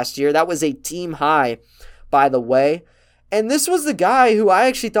 assists last year. That was a team high, by the way. And this was the guy who I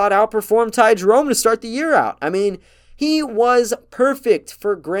actually thought outperformed Ty Jerome to start the year out. I mean, he was perfect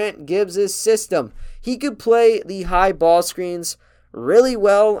for Grant Gibbs' system. He could play the high ball screens really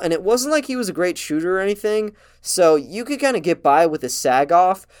well, and it wasn't like he was a great shooter or anything, so you could kind of get by with a sag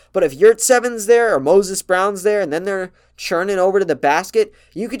off. But if Yurtseven's there or Moses Brown's there and then they're churning over to the basket,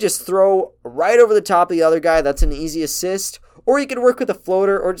 you could just throw right over the top of the other guy. That's an easy assist. Or you could work with a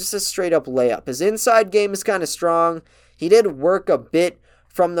floater or just a straight up layup. His inside game is kind of strong. He did work a bit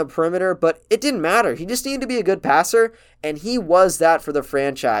from the perimeter, but it didn't matter. He just needed to be a good passer, and he was that for the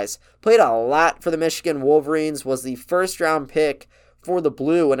franchise. Played a lot for the Michigan Wolverines, was the first round pick for the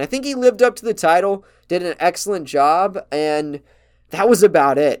Blue, and I think he lived up to the title, did an excellent job, and that was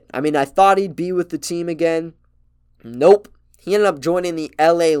about it. I mean, I thought he'd be with the team again. Nope. He ended up joining the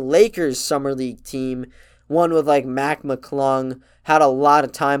LA Lakers Summer League team, one with like Mac McClung, had a lot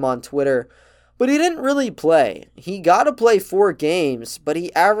of time on Twitter, but he didn't really play. He got to play 4 games, but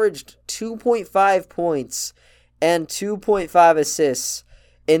he averaged 2.5 points and 2.5 assists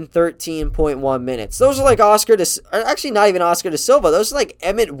in 13.1 minutes. Those are like actually not even Oscar da Silva. Those are like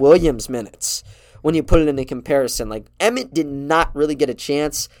Emmett Williams minutes when you put it into comparison. Like, Emmett did not really get a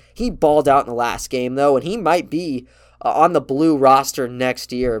chance. He balled out in the last game, though, and he might be on the Blue roster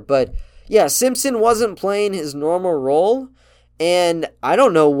next year. But, yeah, Simpson wasn't playing his normal role, and I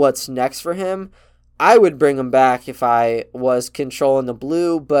don't know what's next for him. I would bring him back if I was controlling the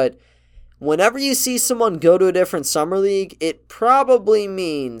Blue, but whenever you see someone go to a different summer league, it probably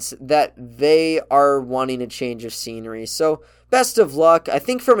means that they are wanting a change of scenery. So, best of luck. I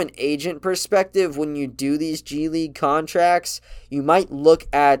think from an agent perspective, when you do these G League contracts, you might look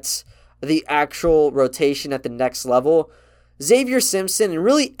at the actual rotation at the next level. Xavier Simpson and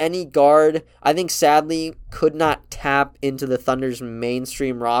really any guard, I think sadly, could not tap into the Thunder's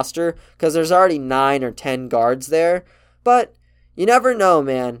mainstream roster because there's already 9 or 10 guards there. But you never know,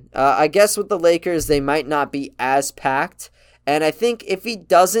 man. I guess with the Lakers, they might not be as packed. And I think if he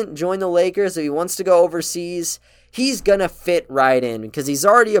doesn't join the Lakers, if he wants to go overseas, he's going to fit right in because he's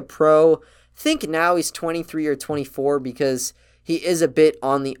already a pro. I think now he's 23 or 24 because he is a bit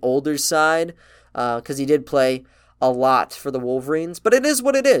on the older side because he did play a lot for the Wolverines. But it is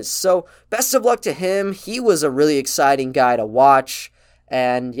what it is. So best of luck to him. He was a really exciting guy to watch.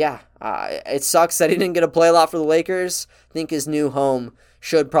 And yeah, it sucks that he didn't get to play a lot for the Lakers. I think his new home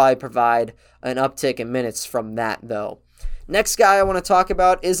should probably provide an uptick in minutes from that, though. Next guy I want to talk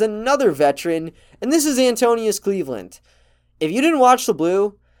about is another veteran, and this is Antonius Cleveland. If you didn't watch the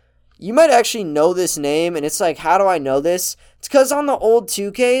Blue, you might actually know this name, and it's like, how do I know this? It's because on the old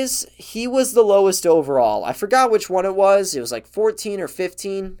 2Ks, he was the lowest overall. I forgot which one it was. It was like 14 or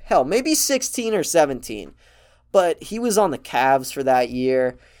 15. Hell, maybe 16 or 17. But he was on the Cavs for that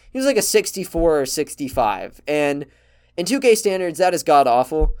year. He was like a 64 or 65. And in 2K standards, that is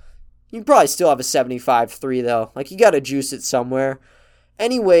god-awful. You probably still have a 75-3, though. Like, you got to juice it somewhere.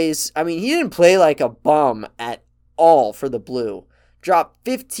 Anyways, I mean, he didn't play like a bum at all for the Blue. Dropped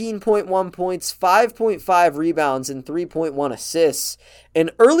 15.1 points, 5.5 rebounds, and 3.1 assists.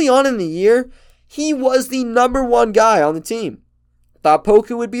 And early on in the year, he was the number 1 guy on the team. Thought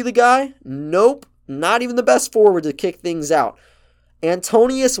Poku would be the guy? Nope. Not even the best forward to kick things out.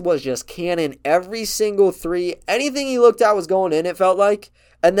 Antonius was just canning every single 3. Anything he looked at was going in, it felt like.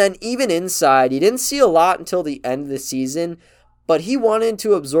 And then even inside, he didn't see a lot until the end of the season, but he wanted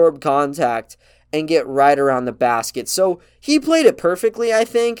to absorb contact and get right around the basket. So he played it perfectly, I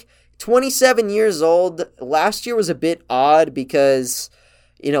think. 27 years old. Last year was a bit odd because,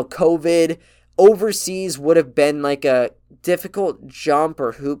 COVID. Overseas would have been like a difficult jump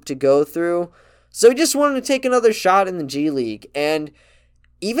or hoop to go through. So he just wanted to take another shot in the G League. And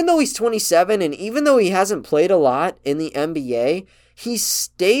even though he's 27 and even though he hasn't played a lot in the NBA, he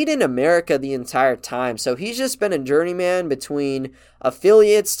stayed in America the entire time. So he's just been a journeyman between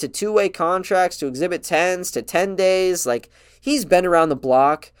affiliates to two-way contracts to Exhibit 10s to 10 days. Like, he's been around the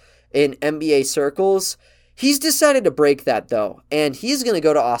block. in NBA circles. He's decided to break that, though, and he's going to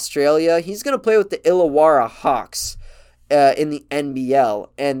go to Australia. He's going to play with the Illawarra Hawks in the NBL,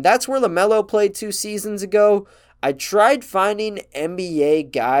 and that's where LaMelo played 2 seasons ago. I tried finding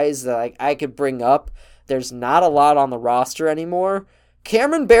NBA guys that I could bring up. There's not a lot on the roster anymore.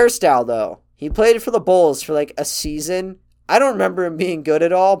 Cameron Bairstow, though, he played for the Bulls for like a season. I don't remember him being good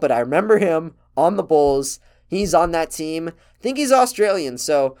at all, but I remember him on the Bulls. He's on that team. I think he's Australian,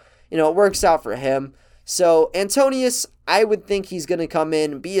 so, it works out for him. So, Antonius, I would think he's going to come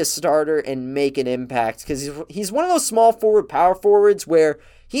in, be a starter, and make an impact, because he's one of those small forward, power forwards where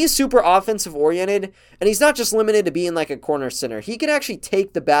he's super offensive oriented, and he's not just limited to being like a corner center. He can actually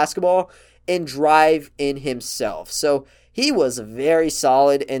take the basketball and drive in himself. So, he was very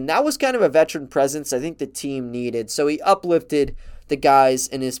solid, and that was kind of a veteran presence I think the team needed. So he uplifted the guys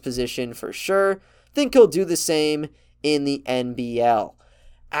in his position for sure. Think he'll do the same in the NBL.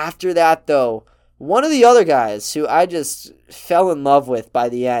 After that, though, one of the other guys who I just fell in love with by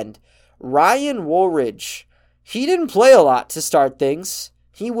the end, Ryan Woolridge. He didn't play a lot to start things.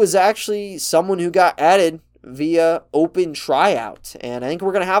 He was actually someone who got added via open tryout, and I think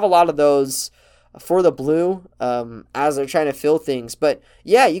we're going to have a lot of those for the Blue as they're trying to fill things. But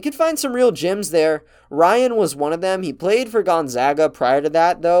yeah, you could find some real gems there. Ryan was one of them. He played for Gonzaga prior to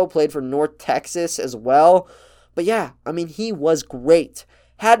that, though. Played for North Texas as well. But yeah, he was great.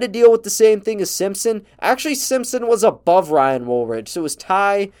 Had to deal with the same thing as Simpson. Actually, Simpson was above Ryan Woolridge. So it was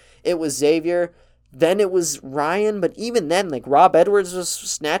Ty, it was Xavier, then it was Ryan. But even then, Rob Edwards was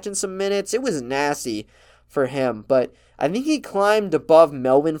snatching some minutes. It was nasty for him. But I think he climbed above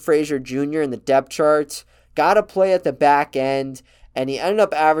Melvin Frazier Jr. in the depth chart, got to play at the back end, and he ended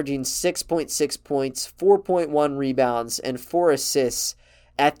up averaging 6.6 points, 4.1 rebounds, and 4 assists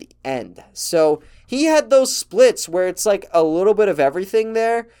at the end. So he had those splits where it's like a little bit of everything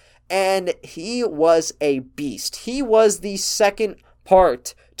there, and he was a beast. He was the second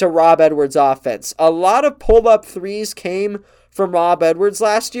part to Rob Edwards' offense. A lot of pull-up threes came from Rob Edwards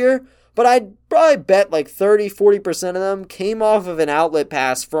last year, but I'd probably bet 30-40% of them came off of an outlet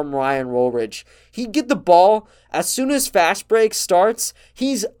pass from Ryan Woolridge. He'd get the ball. As soon as fast break starts,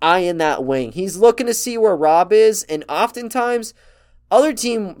 he's eyeing that wing. He's looking to see where Rob is, and oftentimes, other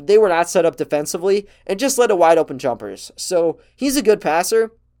team, they were not set up defensively and just led to wide open jumpers. So he's a good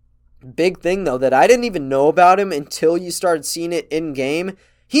passer. Big thing, though, that I didn't even know about him until you started seeing it in game.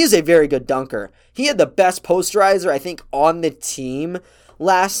 He is a very good dunker. He had the best posterizer, I think, on the team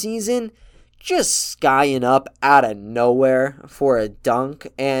last season, just skying up out of nowhere for a dunk.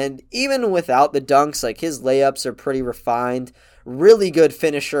 And even without the dunks, his layups are pretty refined. Really good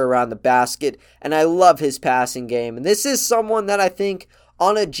finisher around the basket, and I love his passing game. And this is someone that I think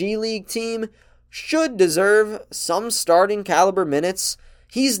on a G League team should deserve some starting caliber minutes.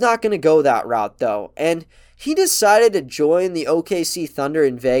 He's not going to go that route, though. And he decided to join the OKC Thunder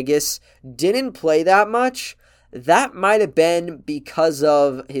in Vegas. Didn't play that much. That might have been because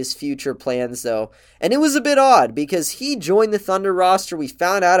of his future plans, though. And it was a bit odd because he joined the Thunder roster. We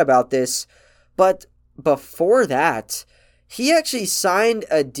found out about this. But before that, he actually signed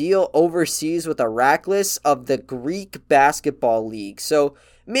a deal overseas with Heracles of the Greek Basketball League. So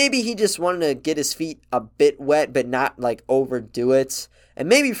maybe he just wanted to get his feet a bit wet, but not overdo it. And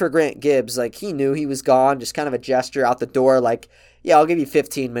maybe for Grant Gibbs, he knew he was gone, just kind of a gesture out the door, yeah, I'll give you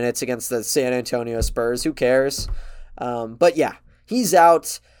 15 minutes against the San Antonio Spurs. Who cares? But yeah, he's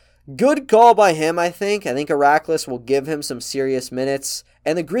out. Good call by him, I think. I think Heracles will give him some serious minutes.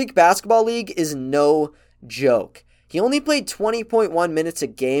 And the Greek Basketball League is no joke. He only played 20.1 minutes a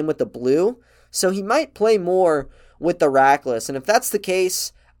game with the Blue, so he might play more with the Heracles. And if that's the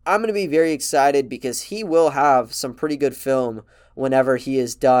case, I'm going to be very excited because he will have some pretty good film whenever he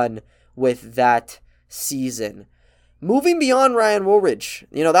is done with that season. Moving beyond Ryan Woolridge,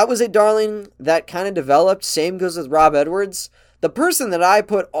 that was a darling that kind of developed. Same goes with Rob Edwards. The person that I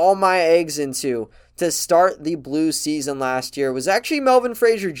put all my eggs into to start the Blues season last year was actually Melvin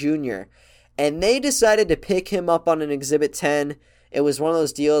Frazier Jr., and they decided to pick him up on an Exhibit 10. It was one of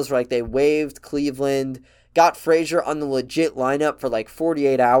those deals where they waived Cleveland, got Frazier on the legit lineup for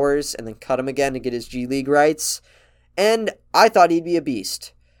 48 hours, and then cut him again to get his G League rights. And I thought he'd be a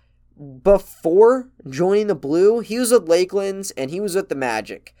beast. Before joining the Blue, he was with Lakelands and he was with the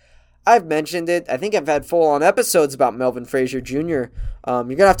Magic. I've mentioned it. I think I've had full-on episodes about Melvin Frazier Jr. You're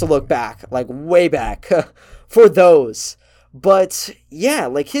going to have to look back, way back, for those. But, yeah,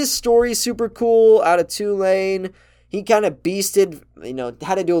 his story's super cool out of Tulane. He kind of beasted,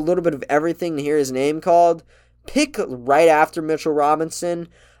 had to do a little bit of everything to hear his name called. Pick right after Mitchell Robinson,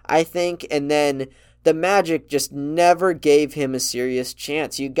 I think, and then the Magic just never gave him a serious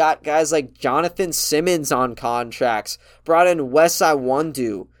chance. You got guys like Jonathan Simmons on contracts, brought in Wes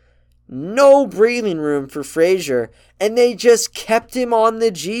Iwundu. No breathing room for Frazier, and they just kept him on the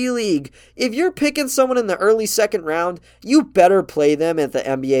G League. If you're picking someone in the early second round, you better play them at the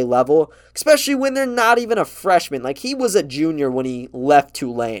NBA level, especially when they're not even a freshman. Like, he was a junior when he left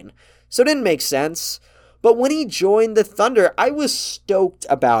Tulane, so it didn't make sense. But when he joined the Thunder, I was stoked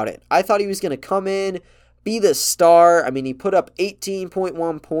about it. I thought he was going to come in, be the star. I mean, he put up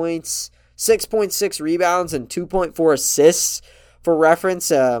 18.1 points, 6.6 rebounds, and 2.4 assists. For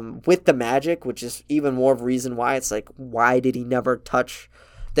reference, with the Magic, which is even more of a reason why it's like, why did he never touch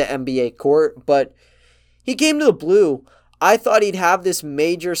the NBA court? But he came to the Blue. I thought he'd have this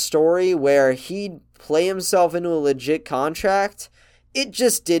major story where he'd play himself into a legit contract. It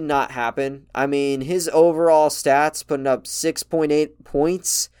just did not happen. I mean, his overall stats, putting up 6.8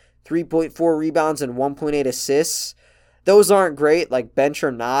 points, 3.4 rebounds, and 1.8 assists. Those aren't great, like bench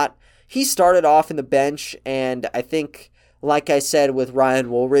or not. He started off in the bench, and I think, like I said with Ryan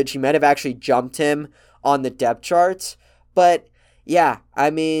Woolridge, he might have actually jumped him on the depth charts. But yeah,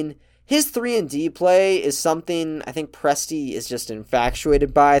 I mean, his 3-and-D play is something I think Presti is just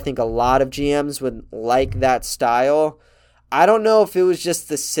infatuated by. I think a lot of GMs would like that style. I don't know if it was just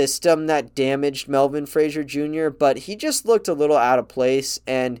the system that damaged Melvin Frazier Jr., but he just looked a little out of place,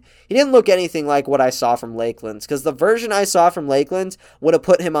 and he didn't look anything like what I saw from Lakeland's, because the version I saw from Lakeland's would have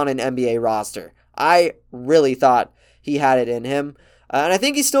put him on an NBA roster. I really thought he had it in him, and I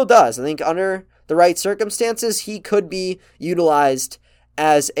think he still does. I think under the right circumstances, he could be utilized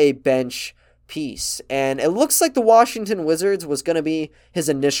as a bench piece. And it looks like the Washington Wizards was going to be his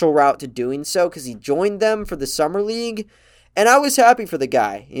initial route to doing so, because he joined them for the Summer League, and I was happy for the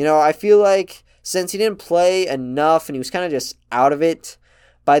guy. You know, I feel like since he didn't play enough and he was kind of just out of it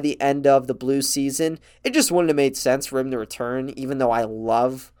by the end of the Blues season, it just wouldn't have made sense for him to return, even though I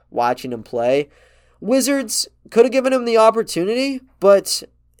love watching him play. Wizards could have given him the opportunity, but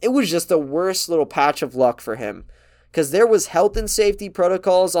it was just the worst little patch of luck for him, because there was health and safety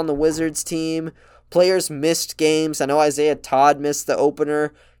protocols on the Wizards team. Players missed games. I know Isaiah Todd missed the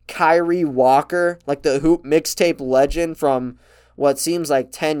opener. Kyrie Walker, like the Hoop mixtape legend from what seems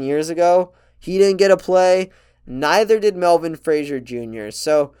like 10 years ago, he didn't get a play. Neither did Melvin Frazier Jr.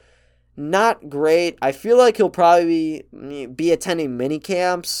 So, not great. I feel like he'll probably be attending mini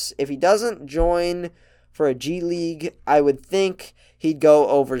camps. If he doesn't join for a G League, I would think he'd go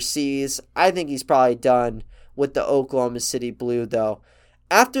overseas. I think he's probably done with the Oklahoma City Blue, though.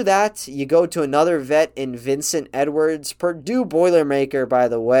 After that, you go to another vet in Vincent Edwards, Purdue Boilermaker, by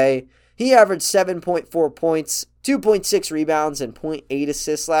the way. He averaged 7.4 points, 2.6 rebounds, and 0.8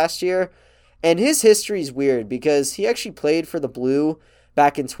 assists last year. And his history is weird because he actually played for the Blue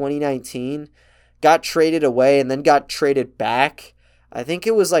back in 2019, got traded away, and then got traded back. I think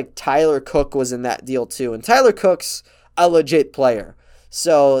it was like Tyler Cook was in that deal too. And Tyler Cook's a legit player.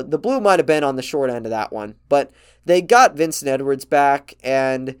 So the Blue might have been on the short end of that one. But they got Vincent Edwards back,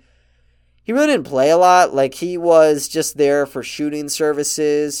 and he really didn't play a lot. Like, he was just there for shooting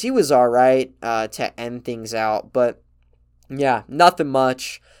services. He was all right to end things out. But, yeah, nothing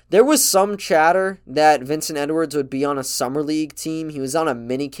much. There was some chatter that Vincent Edwards would be on a summer league team. He was on a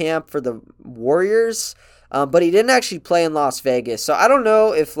mini camp for the Warriors, but he didn't actually play in Las Vegas. So I don't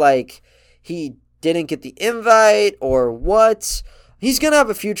know if, like, he didn't get the invite or what. He's going to have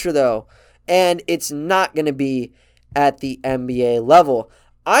a future, though, and it's not going to be at the NBA level.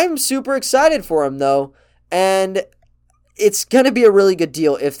 I'm super excited for him, though, and it's going to be a really good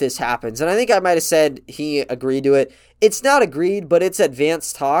deal if this happens. And I think I might have said he agreed to it. It's not agreed, but it's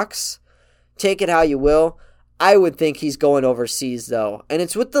advanced talks. Take it how you will. I would think he's going overseas, though. And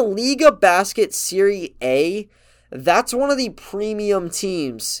it's with the Liga Basket Serie A. That's one of the premium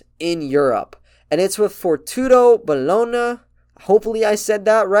teams in Europe. And it's with Fortitudo Bologna. Hopefully I said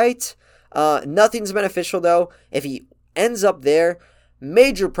that right. Nothing's beneficial, though. If he ends up there,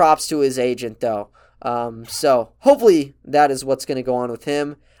 major props to his agent, though. So hopefully that is what's going to go on with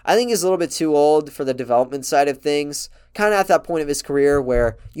him. I think he's a little bit too old for the development side of things. Kind of at that point of his career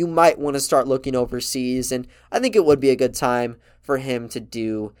where you might want to start looking overseas. And I think it would be a good time for him to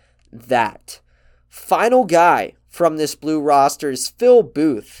do that. Final guy from this Blue roster is Phil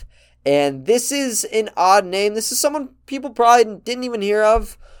Booth. And this is an odd name. This is someone people probably didn't even hear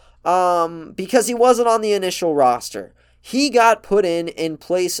of because he wasn't on the initial roster. He got put in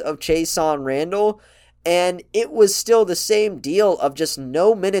place of Chason Randall, and it was still the same deal of just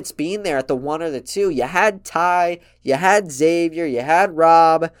no minutes being there at the 1 or the 2. You had Ty, you had Xavier, you had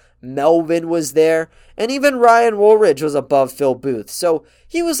Rob, Melvin was there, and even Ryan Woolridge was above Phil Booth. So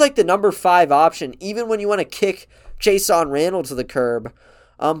he was like the number 5 option, even when you want to kick Jason Randall to the curb.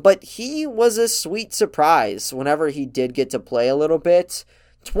 But he was a sweet surprise whenever he did get to play a little bit.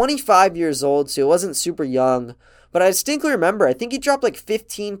 25 years old, so he wasn't super young. But I distinctly remember, I think he dropped like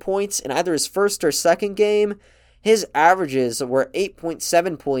 15 points in either his first or second game. His averages were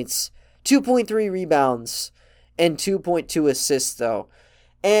 8.7 points, 2.3 rebounds, and 2.2 assists though.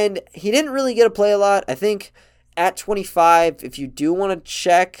 And he didn't really get to play a lot. I think at 25, if you do want to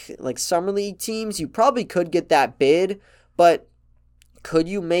check like summer league teams, you probably could get that bid, but could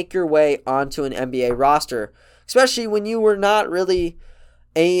you make your way onto an NBA roster, especially when you were not really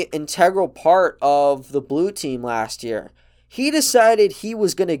an integral part of the blue team last year? He decided he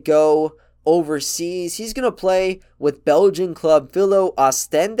was going to go overseas. He's going to play with Belgian club Villa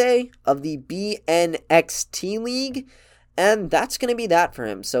Ostende of the BNXT League, and that's going to be that for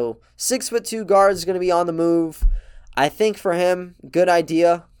him. So 6'2" guard is going to be on the move. I think for him, good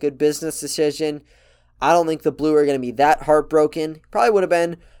idea, good business decision. I don't think the Blue are going to be that heartbroken. Probably would have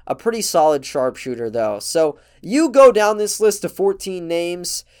been a pretty solid sharpshooter, though. So you go down this list of 14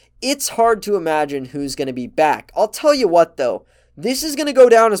 names. It's hard to imagine who's going to be back. I'll tell you what, though. This is going to go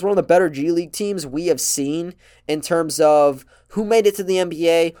down as one of the better G League teams we have seen in terms of who made it to the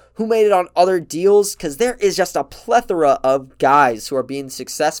NBA, who made it on other deals, because there is just a plethora of guys who are being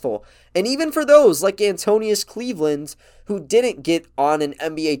successful. And even for those like Antonius Cleveland, who didn't get on an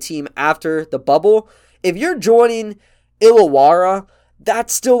NBA team after the bubble, if you're joining Illawarra,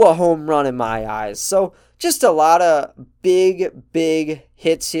 that's still a home run in my eyes. So just a lot of big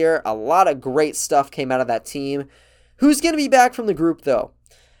hits here. A lot of great stuff came out of that team. Who's going to be back from the group, though?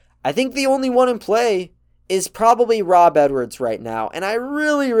 I think the only one in play is probably Rob Edwards right now. And I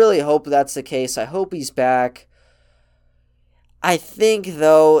really hope that's the case. I hope he's back. I think,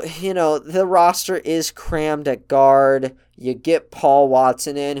 though, the roster is crammed at guard. You get Paul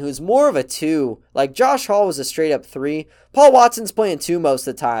Watson in, who's more of a 2. Like, Josh Hall was a straight-up 3. Paul Watson's playing 2 most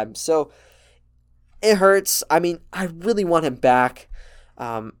of the time. So, it hurts. I mean, I really want him back.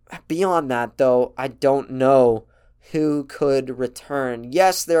 Beyond that, though, I don't know who could return.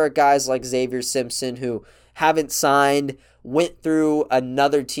 Yes, there are guys like Xavier Simpson who haven't signed, went through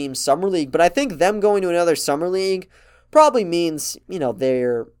another team's summer league, but I think them going to another summer league probably means,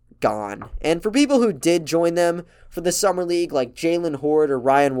 they're gone. And for people who did join them for the summer league, like Jalen Horde or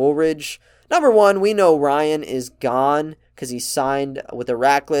Ryan Woolridge, number one, we know Ryan is gone because he signed with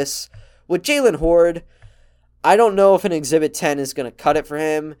Heracles. With Jalen Horde, I don't know if an Exhibit 10 is going to cut it for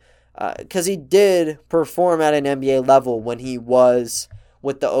him, because he did perform at an NBA level when he was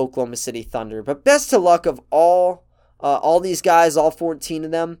with the Oklahoma City Thunder. But best of luck of all these guys, all 14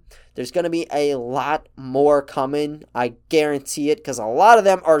 of them. There's going to be a lot more coming. I guarantee it, because a lot of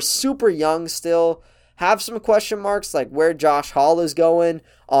them are super young still. Have some question marks like where Josh Hall is going.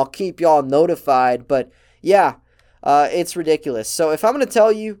 I'll keep y'all notified. But yeah, it's ridiculous. So if I'm going to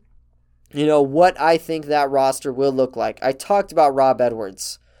tell you, what I think that roster will look like. I talked about Rob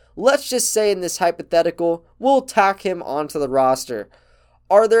Edwards. Let's just say in this hypothetical, we'll tack him onto the roster.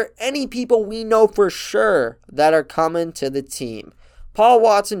 Are there any people we know for sure that are coming to the team? Paul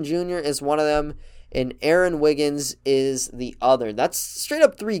Watson Jr. is one of them, and Aaron Wiggins is the other. That's straight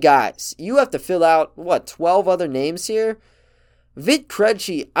up 3 guys. You have to fill out, 12 other names here? Vit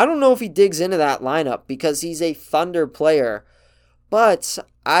Krejci, I don't know if he digs into that lineup because he's a Thunder player, but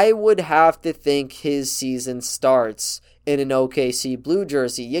I would have to think his season starts in an OKC Blue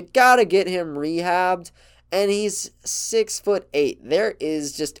jersey. You gotta get him rehabbed, and he's 6'8". There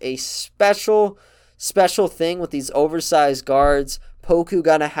is just a special thing with these oversized guards. Poku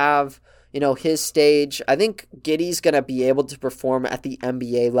gonna have, his stage. I think Giddey's gonna be able to perform at the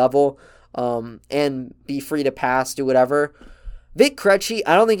NBA level, and be free to pass, do whatever. Vit Krejci,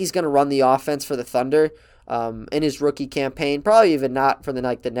 I don't think he's gonna run the offense for the Thunder, in his rookie campaign. Probably even not for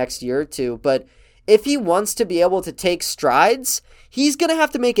the next year or two, but if he wants to be able to take strides, he's going to have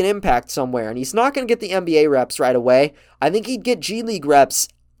to make an impact somewhere, and he's not going to get the NBA reps right away. I think he'd get G League reps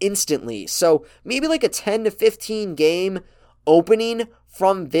instantly. So maybe like a 10 to 15 game opening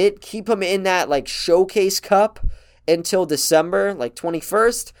from Vit, keep him in that showcase cup until December,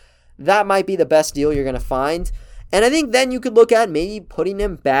 21st. That might be the best deal you're going to find. And I think then you could look at maybe putting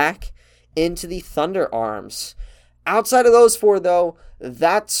him back into the Thunder arms. Outside of those 4, though,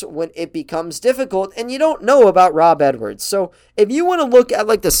 that's when it becomes difficult, and you don't know about Rob Edwards. So if you want to look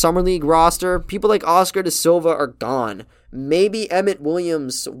at the Summer League roster, people like Oscar da Silva are gone. Maybe Emmett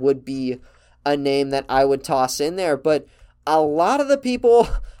Williams would be a name that I would toss in there, but a lot of the people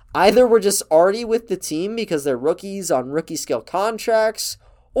either were just already with the team because they're rookies on rookie scale contracts,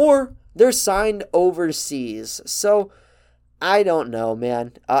 or they're signed overseas. So I don't know,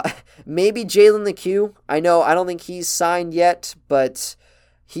 man. Maybe Jalen LeCue. I don't think he's signed yet, but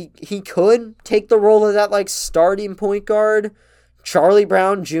he could take the role of that starting point guard. Charlie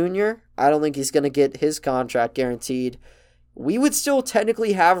Brown Jr., I don't think he's going to get his contract guaranteed. We would still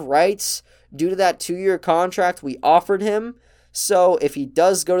technically have rights due to that 2-year contract we offered him. So if he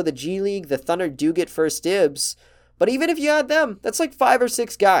does go to the G League, the Thunder do get first dibs. But even if you add them, that's 5 or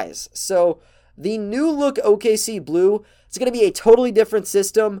 6 guys. So the new look OKC Blue, it's going to be a totally different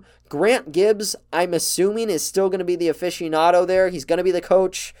system. Grant Gibbs, I'm assuming, is still going to be the aficionado there. He's going to be the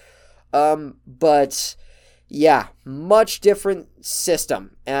coach. But yeah, much different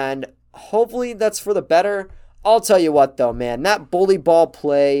system. And hopefully that's for the better. I'll tell you what though, man, that bully ball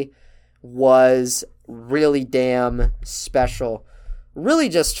play was really damn special. Really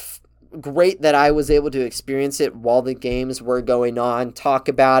just great that I was able to experience it while the games were going on, talk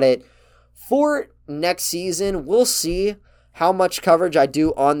about it. For next season, we'll see how much coverage I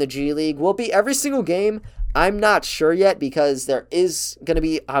do on the G League. Will it be every single game? I'm not sure yet because there is going to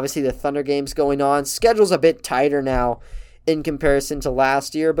be obviously the Thunder games going on. Schedule's a bit tighter now in comparison to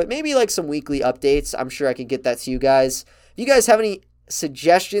last year, but maybe some weekly updates. I'm sure I could get that to you guys. If you guys have any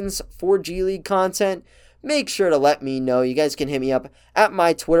suggestions for G League content, make sure to let me know. You guys can hit me up at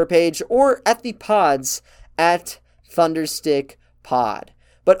my Twitter page or at the pods at ThunderstickPod.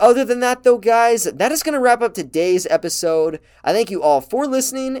 But other than that, though, guys, that is going to wrap up today's episode. I thank you all for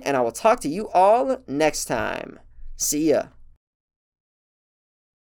listening, and I will talk to you all next time. See ya.